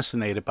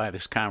fascinated by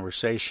this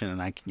conversation,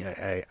 and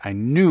I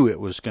knew it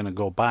was going to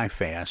go by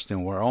fast,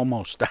 and we're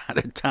almost out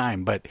of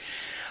time. But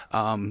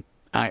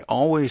I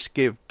always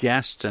give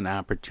guests an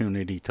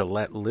opportunity to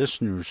let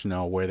listeners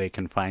know where they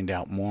can find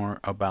out more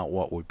about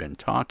what we've been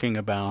talking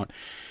about,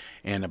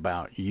 and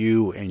about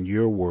you and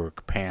your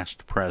work,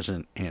 past,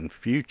 present, and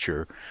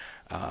future.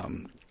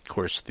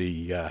 course,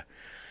 the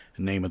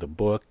name of the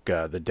book,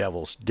 The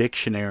Devil's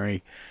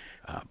Dictionary,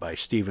 by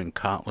Steven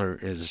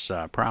Kotler, is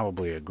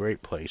probably a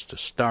great place to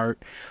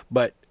start.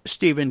 But,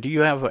 Steven, do you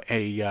have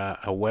a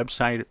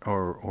website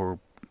or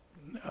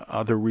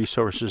other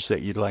resources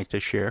that you'd like to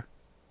share?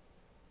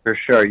 For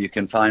sure. You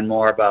can find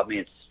more about me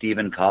at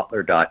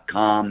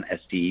stevenkotler.com,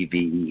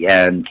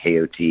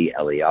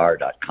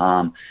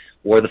 StevenKotler.com,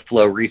 or the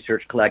Flow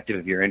Research Collective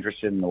if you're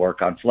interested in the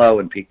work on flow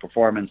and peak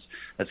performance.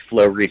 That's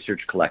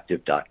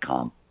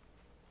flowresearchcollective.com.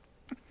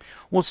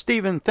 Well,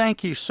 Steven,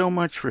 thank you so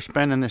much for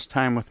spending this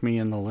time with me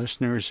and the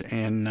listeners,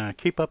 and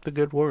keep up the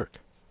good work.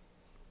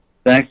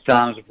 Thanks,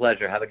 Tom. It was a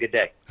pleasure. Have a good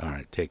day. All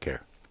right, take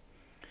care.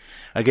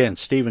 Again,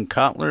 Steven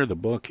Kotler. The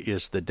book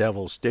is The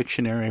Devil's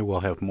Dictionary.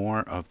 We'll have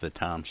more of the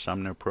Tom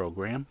Sumner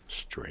program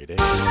straight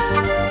ahead.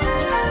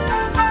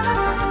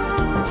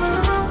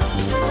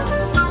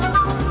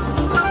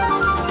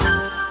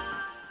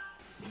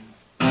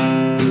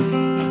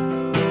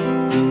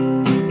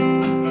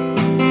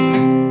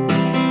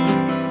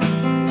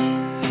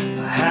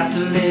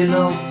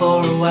 Low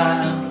for a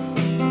while,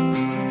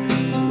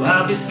 so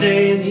I'll be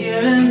staying here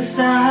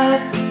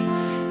inside.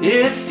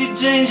 It's too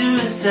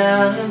dangerous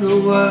out in the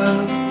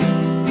world.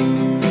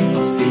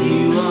 I'll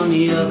see you on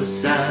the other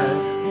side.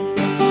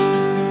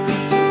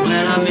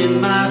 When I'm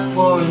in my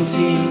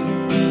quarantine,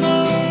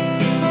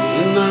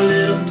 in my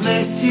little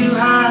place to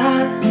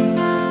hide,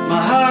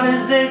 my heart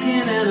is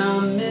aching and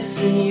I'm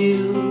missing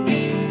you.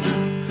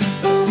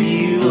 I'll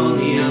see you on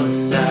the other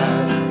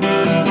side.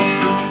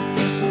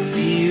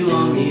 See you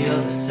on the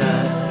other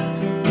side.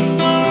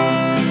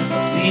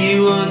 I'll see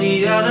you on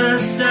the other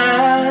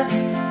side.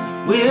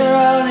 We're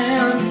all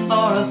in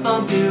for a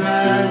bumpy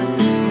ride.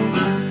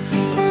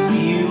 I'll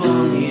see you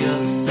on the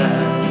other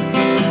side.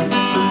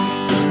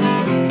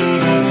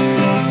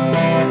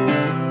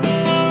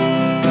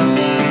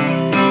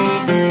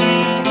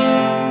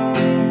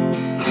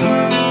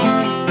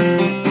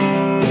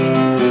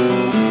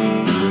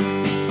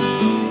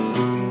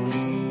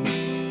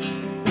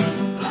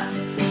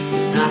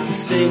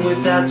 Sing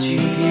without you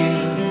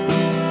here.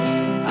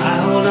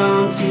 I hold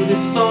on to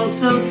this phone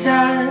so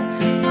tight,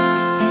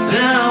 and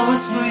I'll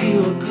whisper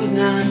you a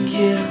goodnight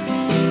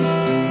kiss.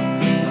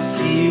 I'll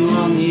see you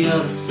on the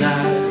other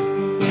side.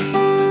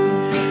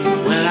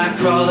 When I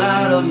crawl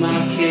out of my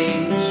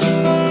cage,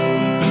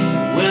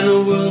 when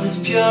the world is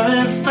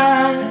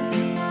purified,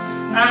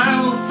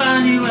 I will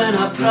find you and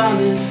I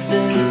promise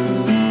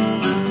this.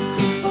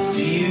 I'll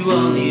see you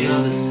on the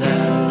other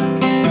side.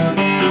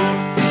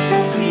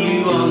 See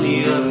you on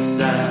the other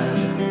side.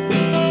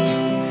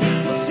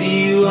 I'll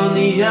see you on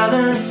the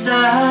other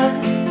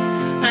side,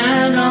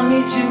 and I'll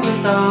meet you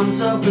with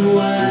arms open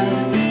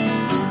wide.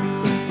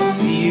 I'll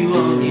see you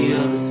on the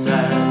other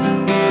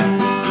side.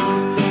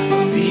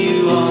 I'll see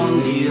you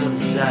on the other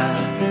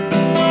side.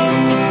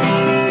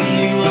 I'll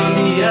see you on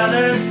the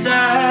other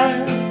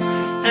side,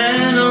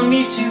 and I'll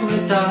meet you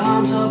with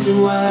arms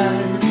open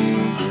wide.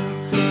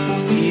 I'll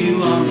see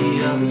you on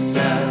the other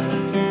side.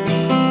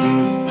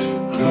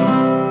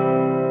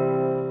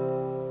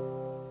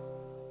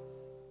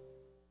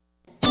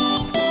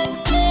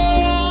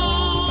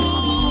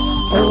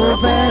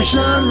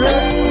 Old-fashioned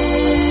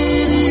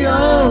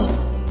radio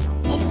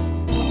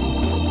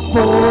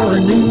for a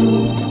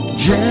new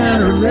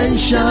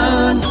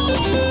generation.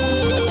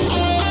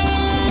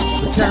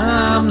 The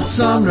Tom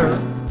Sumner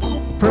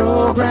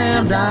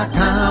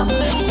Program.com.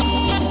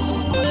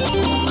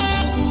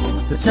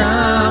 The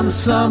Tom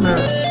Sumner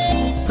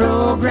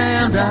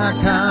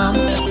Program.com.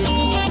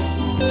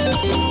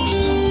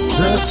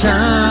 The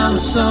Tom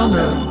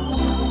Sumner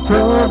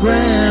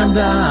Program.com.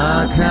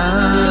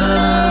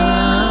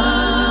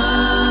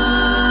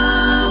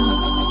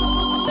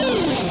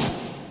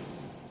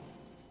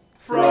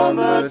 From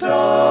the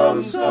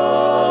Tom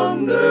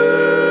Sumner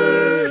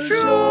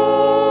Show.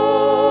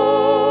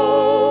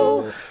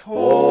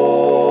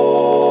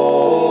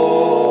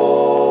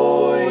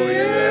 Oh,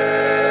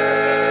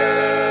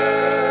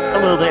 yeah.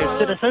 Hello there,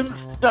 citizens.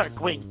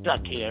 Darkwing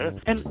Duck here,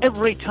 and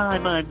every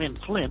time I'm in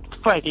Flint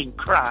fighting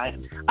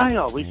crime, I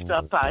always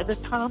stop by the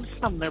Tom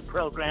Sumner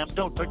program.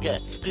 Don't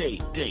forget,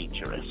 stay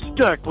dangerous.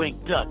 Darkwing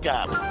Duck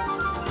out.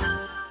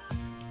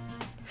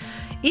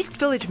 East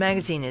Village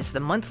Magazine is the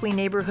monthly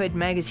neighborhood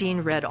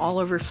magazine read all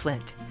over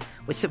Flint.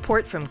 With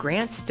support from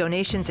grants,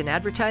 donations, and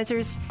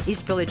advertisers,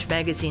 East Village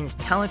Magazine's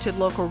talented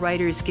local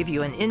writers give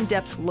you an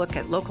in-depth look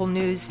at local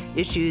news,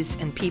 issues,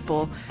 and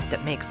people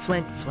that make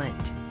Flint, Flint.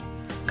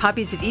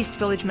 Copies of East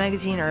Village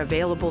Magazine are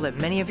available at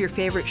many of your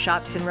favorite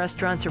shops and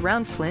restaurants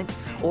around Flint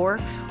or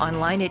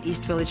online at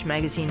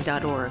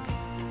eastvillagemagazine.org.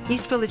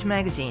 East Village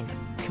Magazine,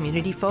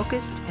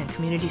 community-focused and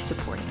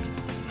community-supported.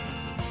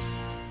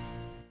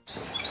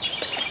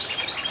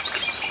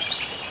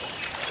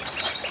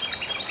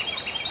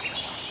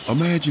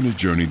 Imagine a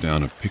journey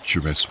down a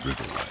picturesque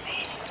riverway.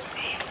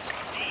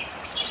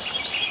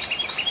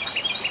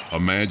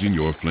 Imagine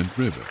your Flint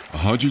River,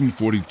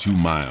 142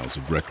 miles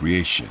of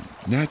recreation,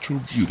 natural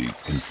beauty,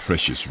 and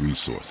precious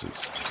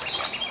resources.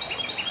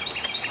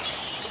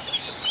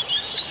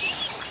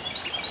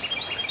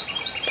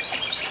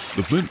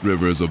 The Flint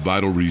River is a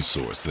vital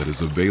resource that is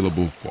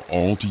available for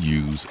all to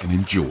use and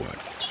enjoy.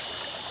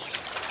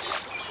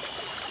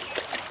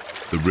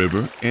 The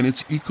river and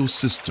its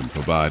ecosystem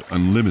provide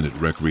unlimited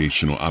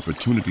recreational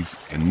opportunities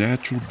and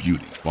natural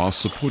beauty while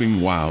supporting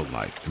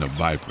wildlife in a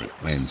vibrant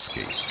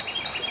landscape.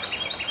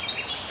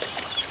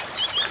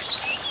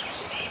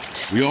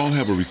 We all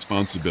have a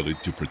responsibility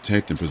to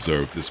protect and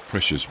preserve this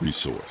precious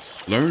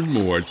resource. Learn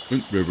more at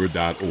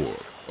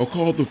flintriver.org or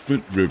call the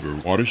Flint River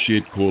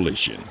Watershed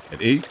Coalition at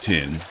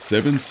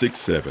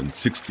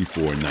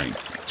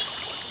 810-767-6490.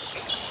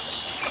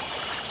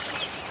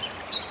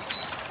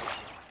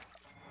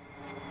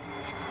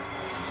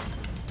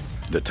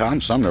 The Tom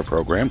Sumner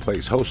Program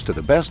plays host to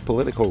the best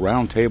political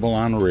roundtable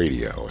on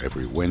radio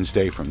every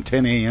Wednesday from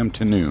 10 a.m.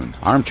 to noon.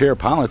 Armchair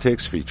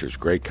Politics features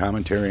great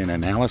commentary and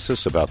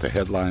analysis about the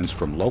headlines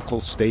from local,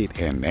 state,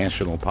 and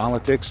national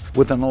politics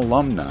with an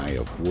alumni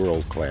of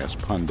world-class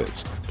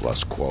pundits,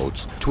 plus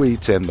quotes,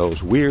 tweets, and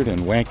those weird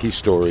and wacky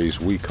stories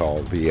we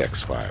call the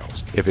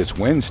X-Files. If it's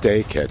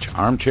Wednesday, catch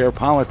Armchair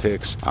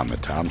Politics on the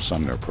Tom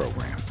Sumner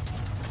Program.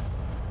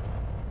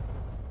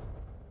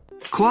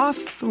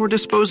 Cloth or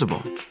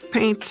disposable?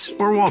 Paint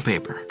or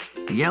wallpaper?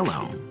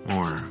 Yellow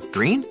or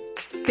green?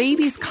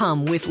 Babies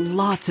come with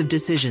lots of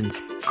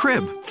decisions.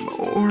 Crib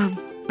or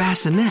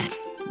bassinet?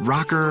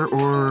 Rocker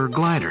or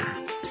glider?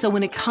 So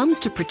when it comes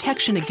to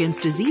protection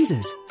against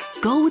diseases,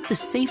 go with the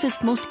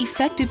safest, most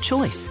effective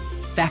choice: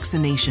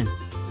 vaccination.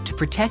 To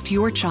protect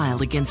your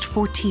child against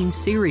 14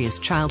 serious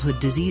childhood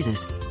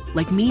diseases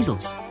like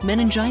measles,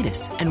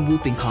 meningitis, and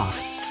whooping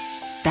cough.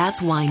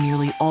 That's why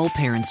nearly all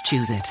parents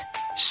choose it.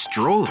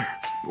 Stroller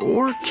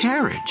or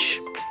carriage?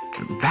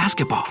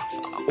 Basketball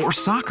or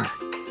soccer?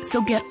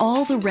 So get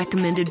all the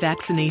recommended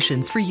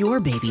vaccinations for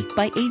your baby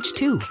by age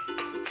 2.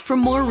 For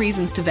more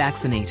reasons to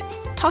vaccinate,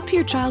 talk to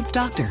your child's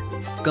doctor.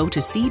 Go to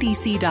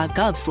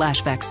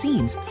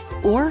cdc.gov/vaccines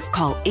or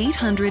call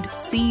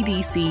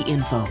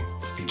 800-CDC-INFO.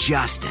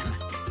 Justin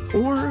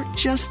or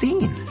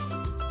Justine.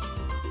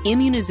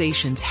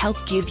 Immunizations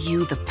help give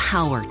you the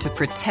power to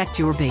protect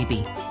your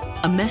baby.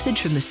 A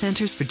message from the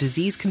Centers for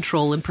Disease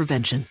Control and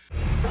Prevention.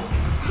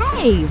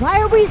 Hey, why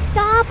are we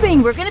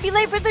stopping? We're going to be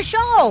late for the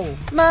show.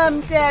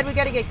 Mom, Dad, we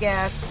got to get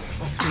gas.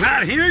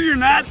 Not here, you're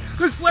not.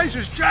 This place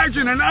is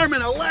charging an arm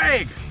and a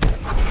leg.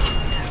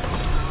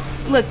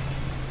 Look,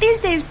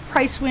 these days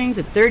price swings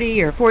of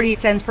 30 or 40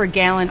 cents per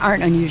gallon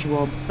aren't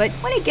unusual, but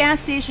when a gas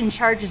station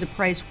charges a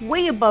price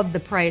way above the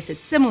price at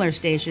similar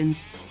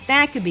stations,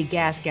 that could be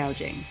gas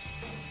gouging.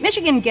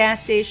 Michigan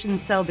gas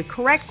stations sell the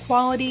correct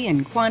quality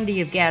and quantity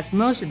of gas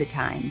most of the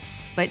time.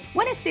 But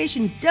when a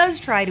station does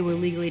try to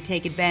illegally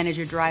take advantage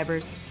of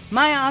drivers,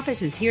 my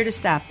office is here to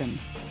stop them.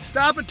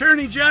 Stop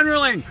Attorney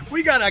Generaling!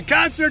 We got a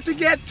concert to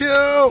get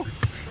to!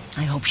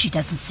 I hope she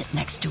doesn't sit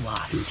next to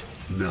us.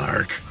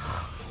 Narc.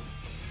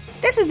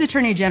 This is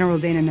Attorney General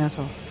Dana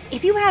Nessel.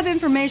 If you have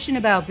information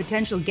about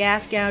potential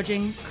gas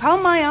gouging, call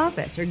my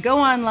office or go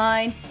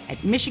online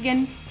at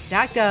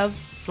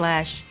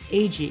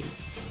michigan.gov/AG.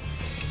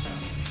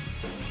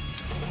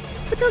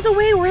 Put those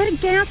away, we're at a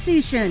gas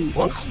station.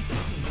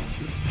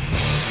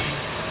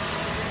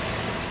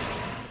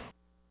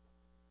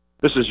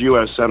 This is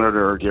U.S.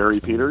 Senator Gary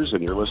Peters,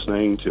 and you're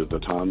listening to the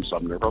Tom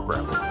Sumner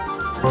Program.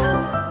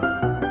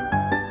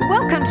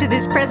 Welcome to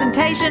this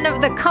presentation of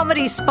the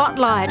Comedy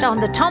Spotlight on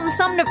the Tom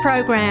Sumner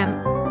Program.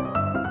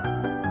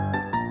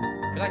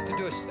 I'd like to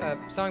do a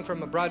song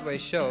from a Broadway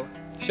show.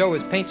 The show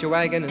is Paint Your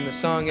Wagon, and the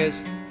song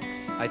is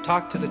I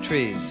Talk to the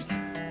Trees.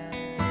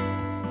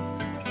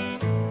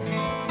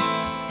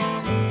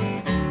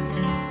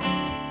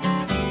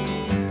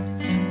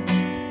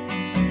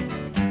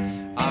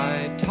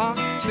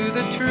 To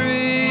the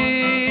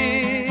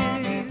trees,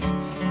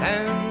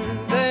 and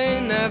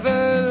they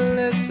never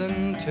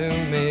listen to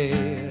me.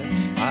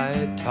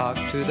 I talk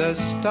to the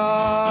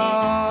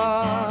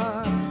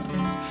stars,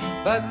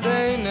 but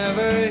they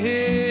never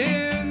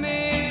hear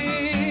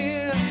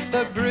me.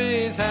 The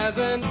breeze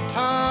hasn't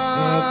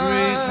time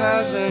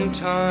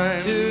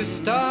to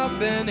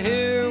stop and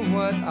hear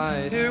what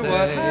I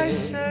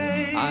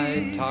say.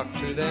 I talk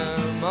to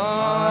them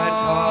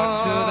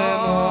all.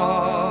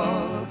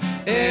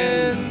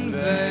 In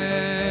vain.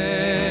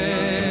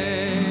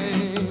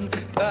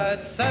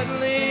 But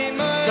suddenly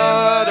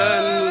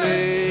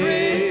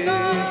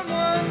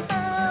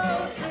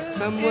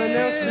someone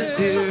else's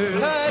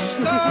ears touch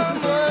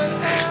someone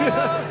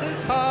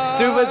else's heart.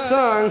 Stupid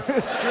song.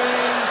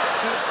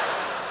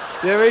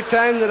 Every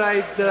time that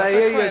I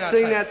hear you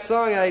sing that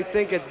song, I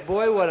think,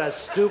 boy, what a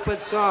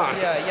stupid song.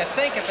 Yeah, you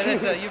think it, but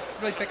you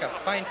really pick a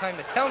fine time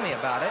to tell me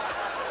about it.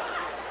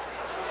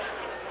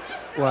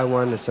 Well, I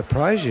wanted to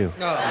surprise you.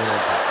 No.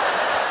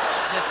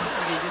 Yes,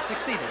 you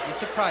succeeded. You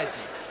surprised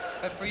me.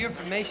 But for your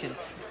information,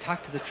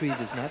 Talk to the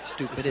Trees is not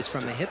stupid. It's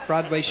from a hit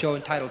Broadway show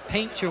entitled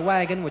Paint Your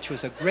Wagon, which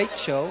was a great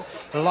show.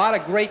 A lot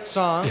of great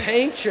songs.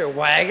 Paint Your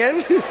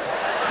Wagon?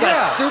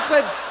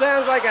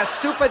 Sounds like a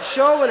stupid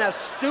show and a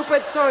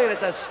stupid song, and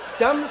it's a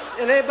dumb,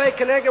 and anybody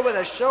connected with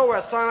a show or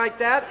a song like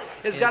that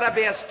has got to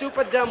be a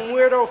stupid, dumb,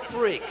 weirdo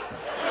freak.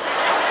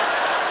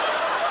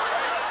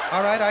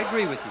 All right, I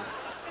agree with you.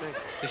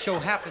 The show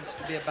happens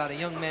to be about a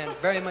young man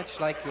very much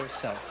like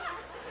yourself.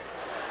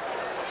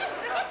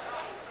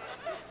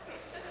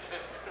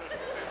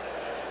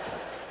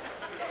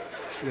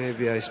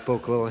 Maybe I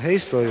spoke a little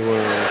hastily. It's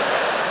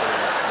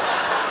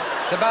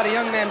about a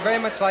young man very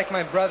much like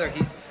my brother.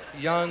 He's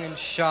young and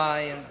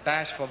shy and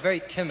bashful,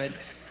 very timid,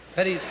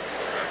 but he's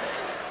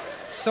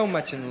so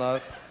much in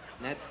love.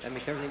 And that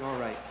makes everything all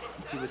right.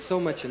 He was so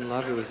much in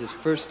love. It was his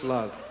first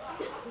love.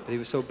 But he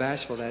was so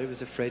bashful that he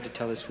was afraid to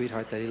tell his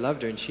sweetheart that he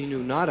loved her, and she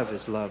knew not of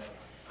his love.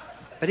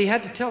 But he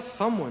had to tell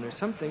someone or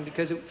something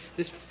because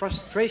this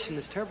frustration,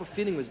 this terrible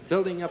feeling was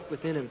building up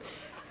within him.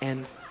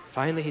 And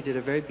finally he did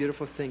a very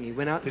beautiful thing. He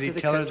went out Did into he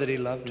the tell her country. that he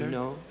loved her?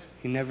 No.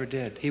 He never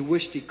did. He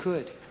wished he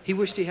could. He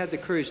wished he had the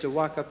courage to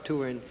walk up to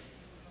her and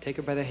take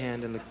her by the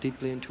hand and look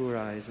deeply into her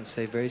eyes and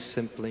say very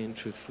simply and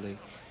truthfully,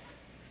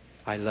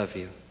 I love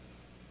you.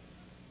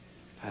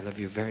 I love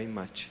you very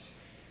much.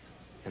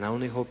 And I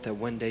only hope that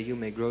one day you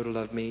may grow to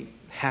love me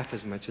half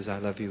as much as I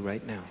love you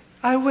right now.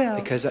 I will.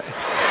 Because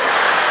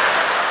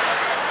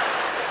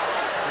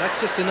that's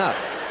just enough.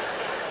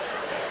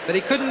 But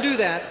he couldn't do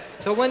that.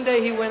 So one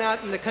day he went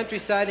out in the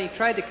countryside and he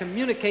tried to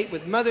communicate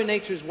with Mother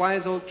Nature's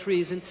wise old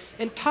trees and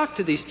talk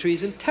to these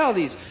trees and tell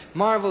these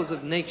marvels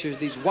of nature,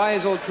 these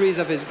wise old trees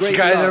of his great You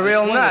guys love. are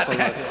real his nut.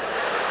 wonderful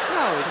love.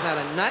 No, he's not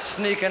a nut.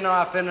 Sneaking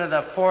off into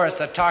the forest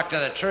to talk to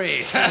the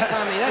trees.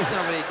 Tommy, that's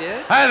not what he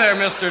did. Hi there,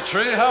 Mr.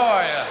 Tree. How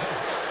are you?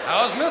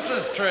 How's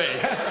Mrs. Tree?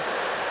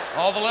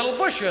 All the little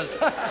bushes. A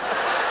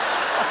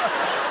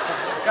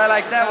guy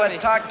like that would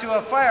talk to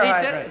a fire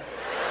hydrant.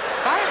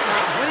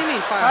 What do you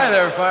mean fire Hi hydrant?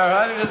 there, fire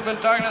hydrant. Just been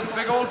talking to this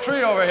big old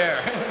tree over here.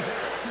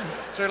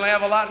 Certainly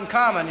have a lot in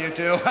common, you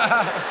two. All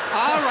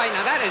right,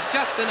 now that is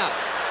just enough.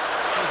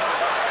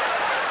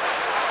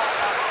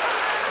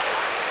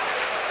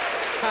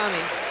 Tommy,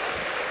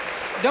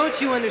 don't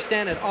you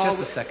understand at all?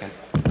 Just a second.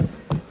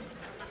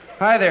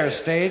 Hi there,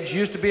 stage.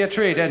 Used to be a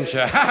tree, didn't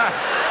you?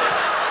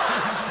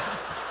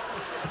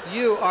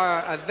 You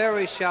are a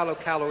very shallow,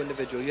 callow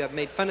individual. You have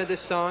made fun of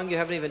this song. You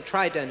haven't even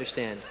tried to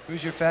understand.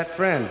 Who's your fat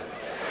friend?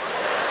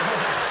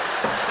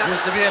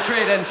 Used to be a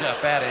tree, didn't you,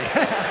 fatty?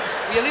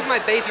 Will you leave my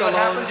bass See alone?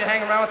 what happens? You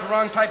hang around with the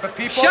wrong type of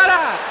people? Shut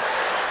up!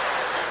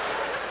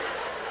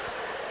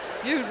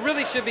 You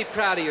really should be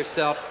proud of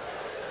yourself.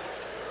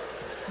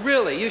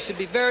 Really, you should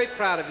be very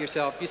proud of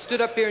yourself. You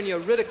stood up here and you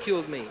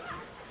ridiculed me.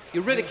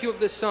 You ridiculed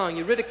this song.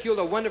 You ridiculed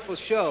a wonderful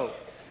show.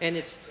 And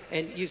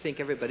you think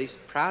everybody's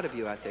proud of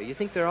you out there. You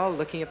think they're all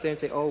looking up there and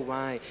say, oh,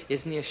 why?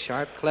 Isn't he a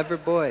sharp, clever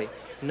boy?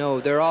 No,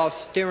 they're all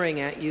staring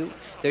at you.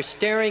 They're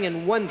staring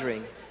and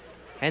wondering.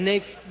 And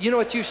you know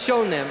what you've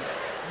shown them?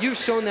 You've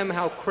shown them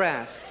how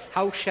crass,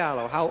 how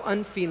shallow, how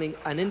unfeeling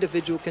an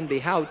individual can be,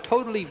 how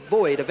totally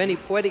void of any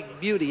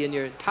poetic beauty in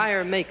your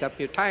entire makeup,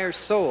 your entire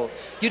soul.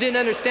 You didn't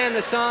understand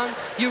the song?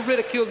 You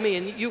ridiculed me,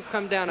 and you've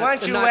come down a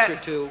notch or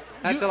two.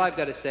 That's all I've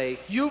got to say.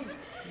 You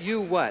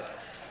what?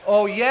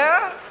 Oh,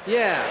 yeah?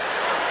 Yeah.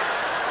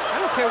 I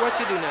don't care what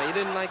you do now. You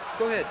didn't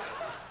go ahead.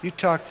 You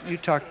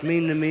talked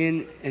mean to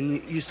me,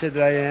 and you said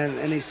that I didn't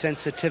have any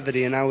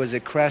sensitivity, and I was a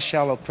crass,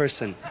 shallow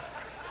person.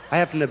 I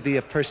happen to be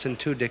a person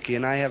too, Dickie,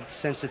 and I have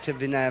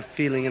sensitivity, and I have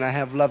feeling, and I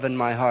have love in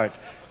my heart.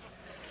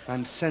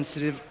 I'm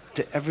sensitive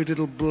to every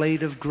little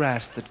blade of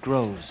grass that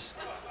grows.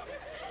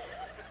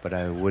 But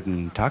I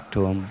wouldn't talk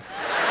to him.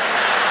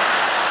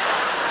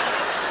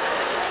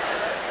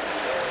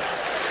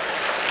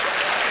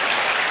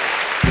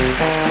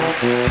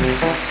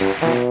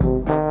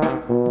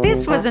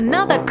 This was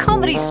another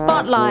comedy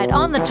spotlight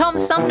on the Tom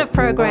Sumner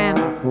Program.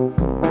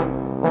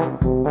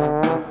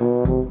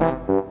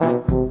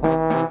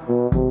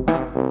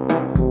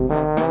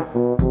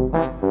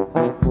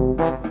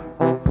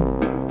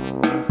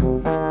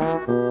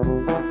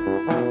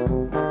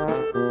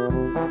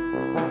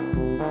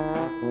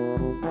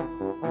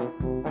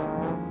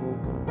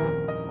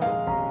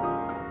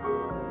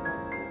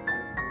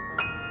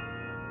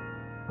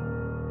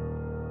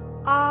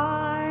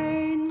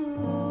 I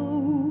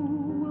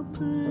know a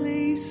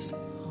place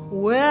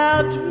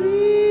where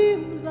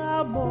dreams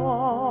are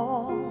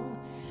born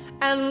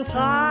and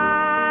time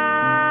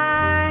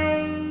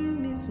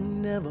is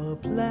never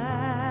planned.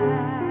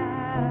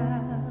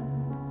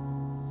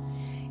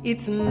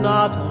 It's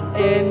not on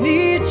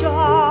any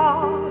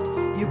chart,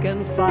 you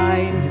can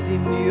find it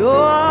in your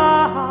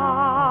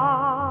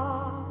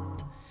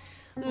heart.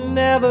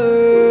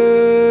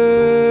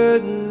 Never,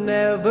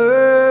 never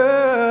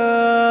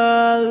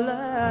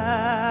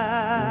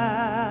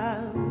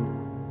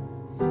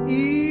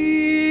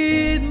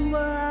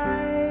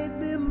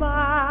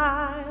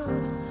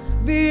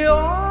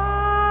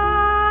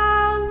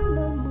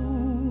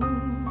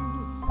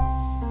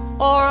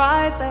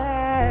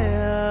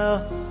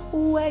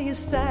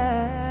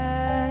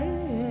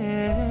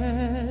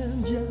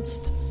stand.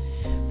 Just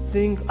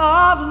think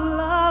of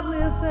lovely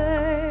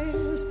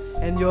things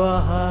and your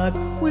heart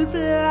will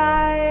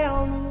fly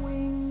on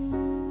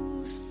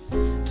wings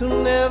to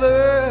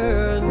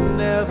never,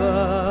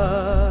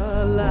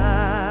 never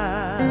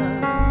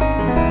land.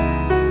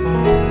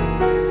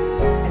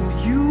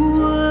 And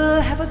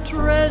you'll have a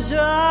treasure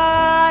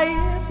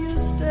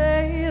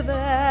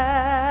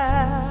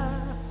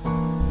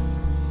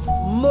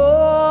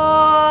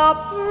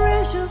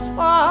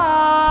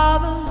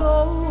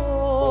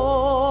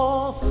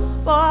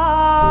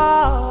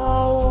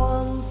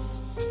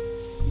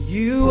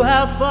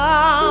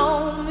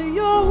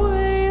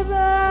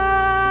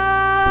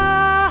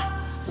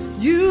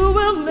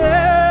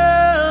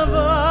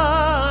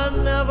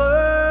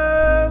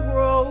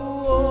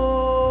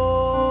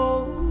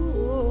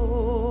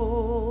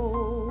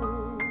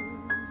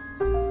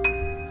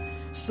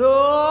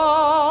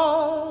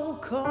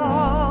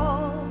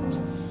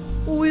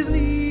with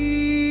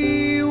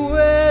thee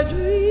where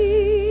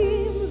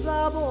dreams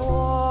are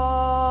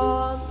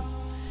born,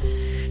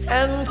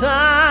 and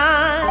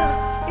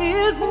time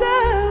is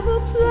never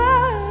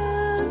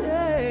planned.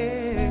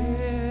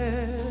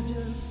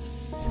 Just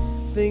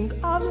think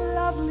of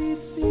lovely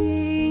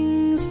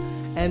things,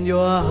 and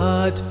your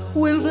heart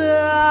will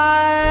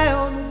fly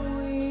on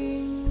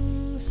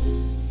wings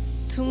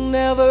to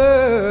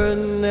never,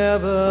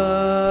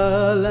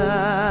 never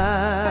land.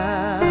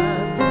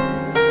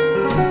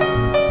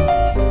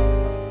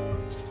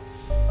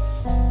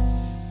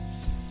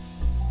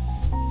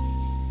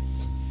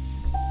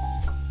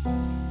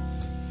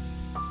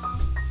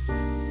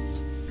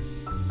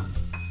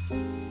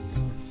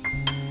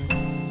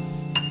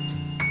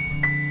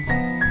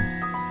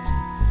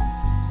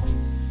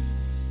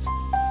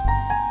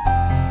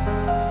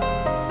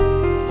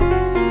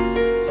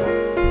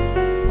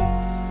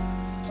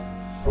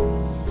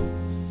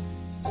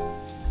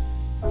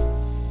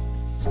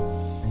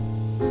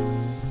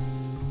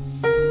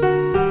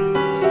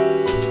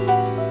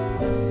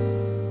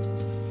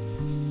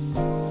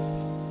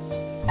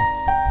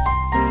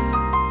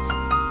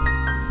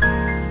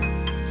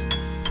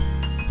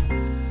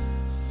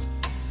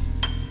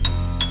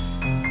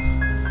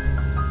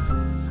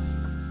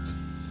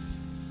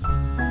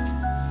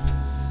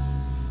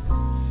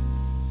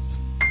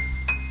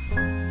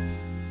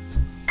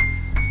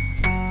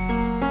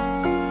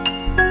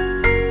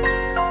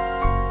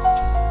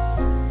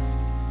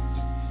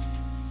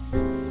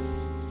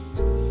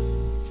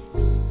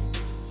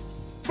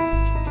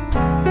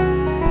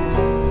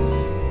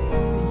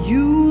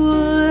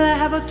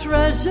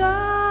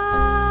 Treasure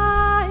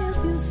if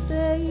you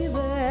stay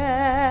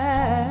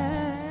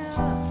there,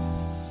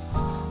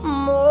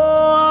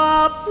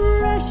 more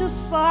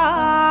precious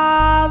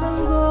far than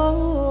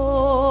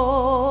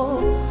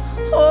gold.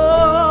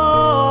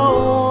 Oh,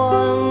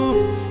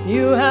 once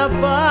you have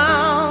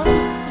found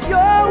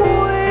your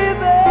way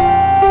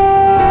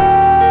there,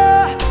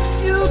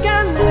 you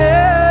can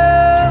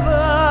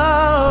never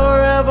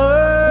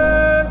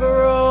ever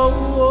grow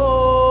old.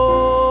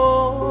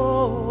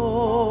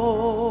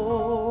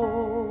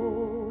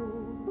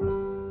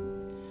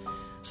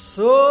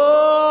 So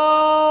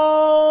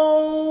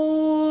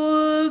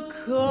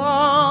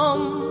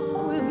come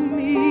with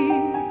me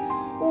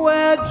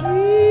where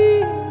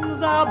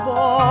dreams are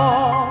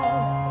born,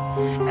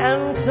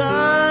 and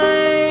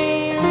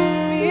time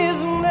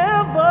is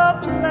never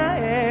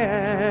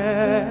planned.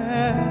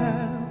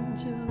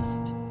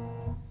 Just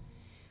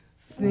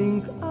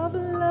think of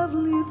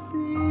lovely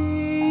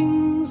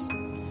things,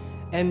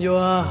 and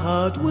your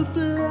heart will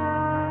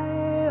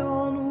fly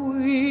on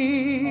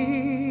wings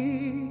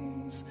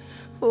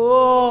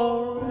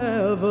forever.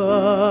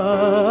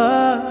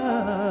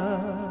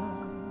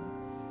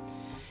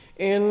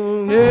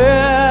 In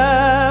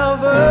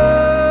never,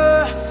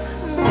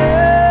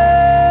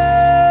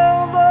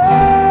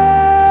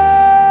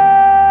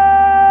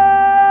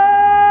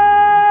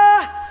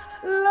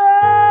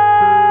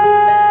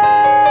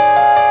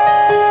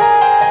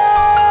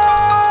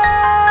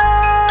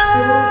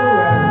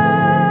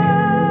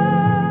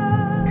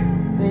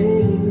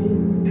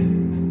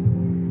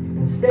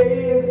 Stay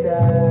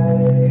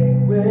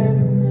inside with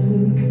me.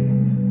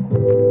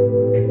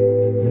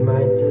 You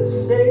might just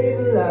save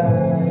a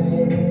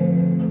life,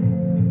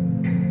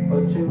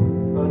 or two,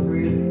 or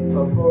three,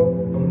 or four,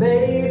 or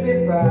maybe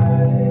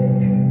five.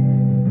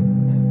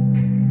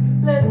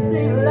 Let's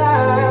save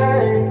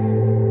lives.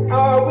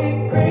 Are we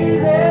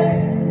crazy,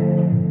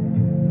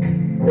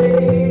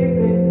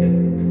 baby?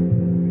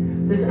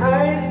 This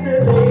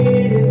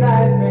isolated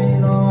life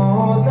ain't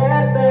all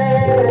that bad.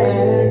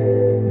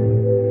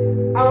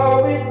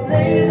 Are we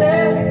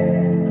lazy?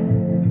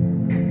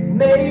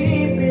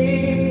 Maybe,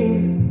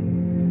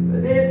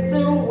 but it's a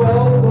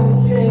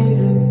welcome change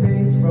of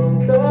pace from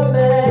the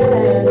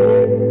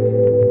madness.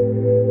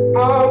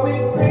 Are we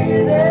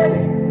crazy?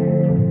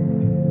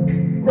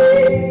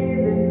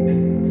 Maybe,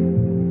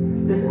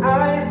 this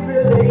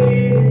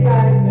isolated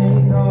life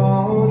ain't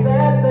all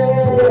that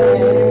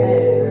bad.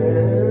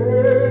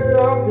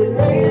 Are we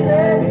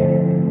lazy?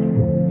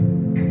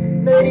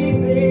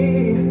 Maybe,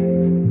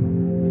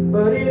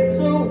 but it's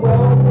a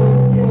welcome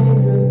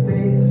change of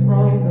pace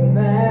from the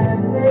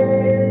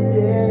madness,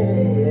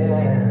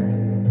 yeah.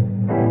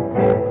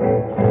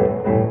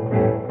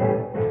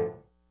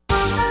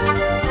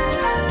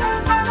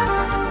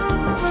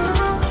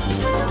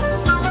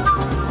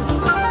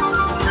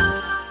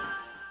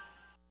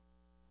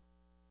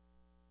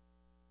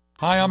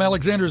 Hi, I'm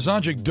Alexander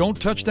Zonjic. Don't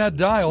touch that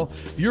dial.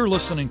 You're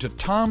listening to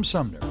Tom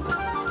Sumner.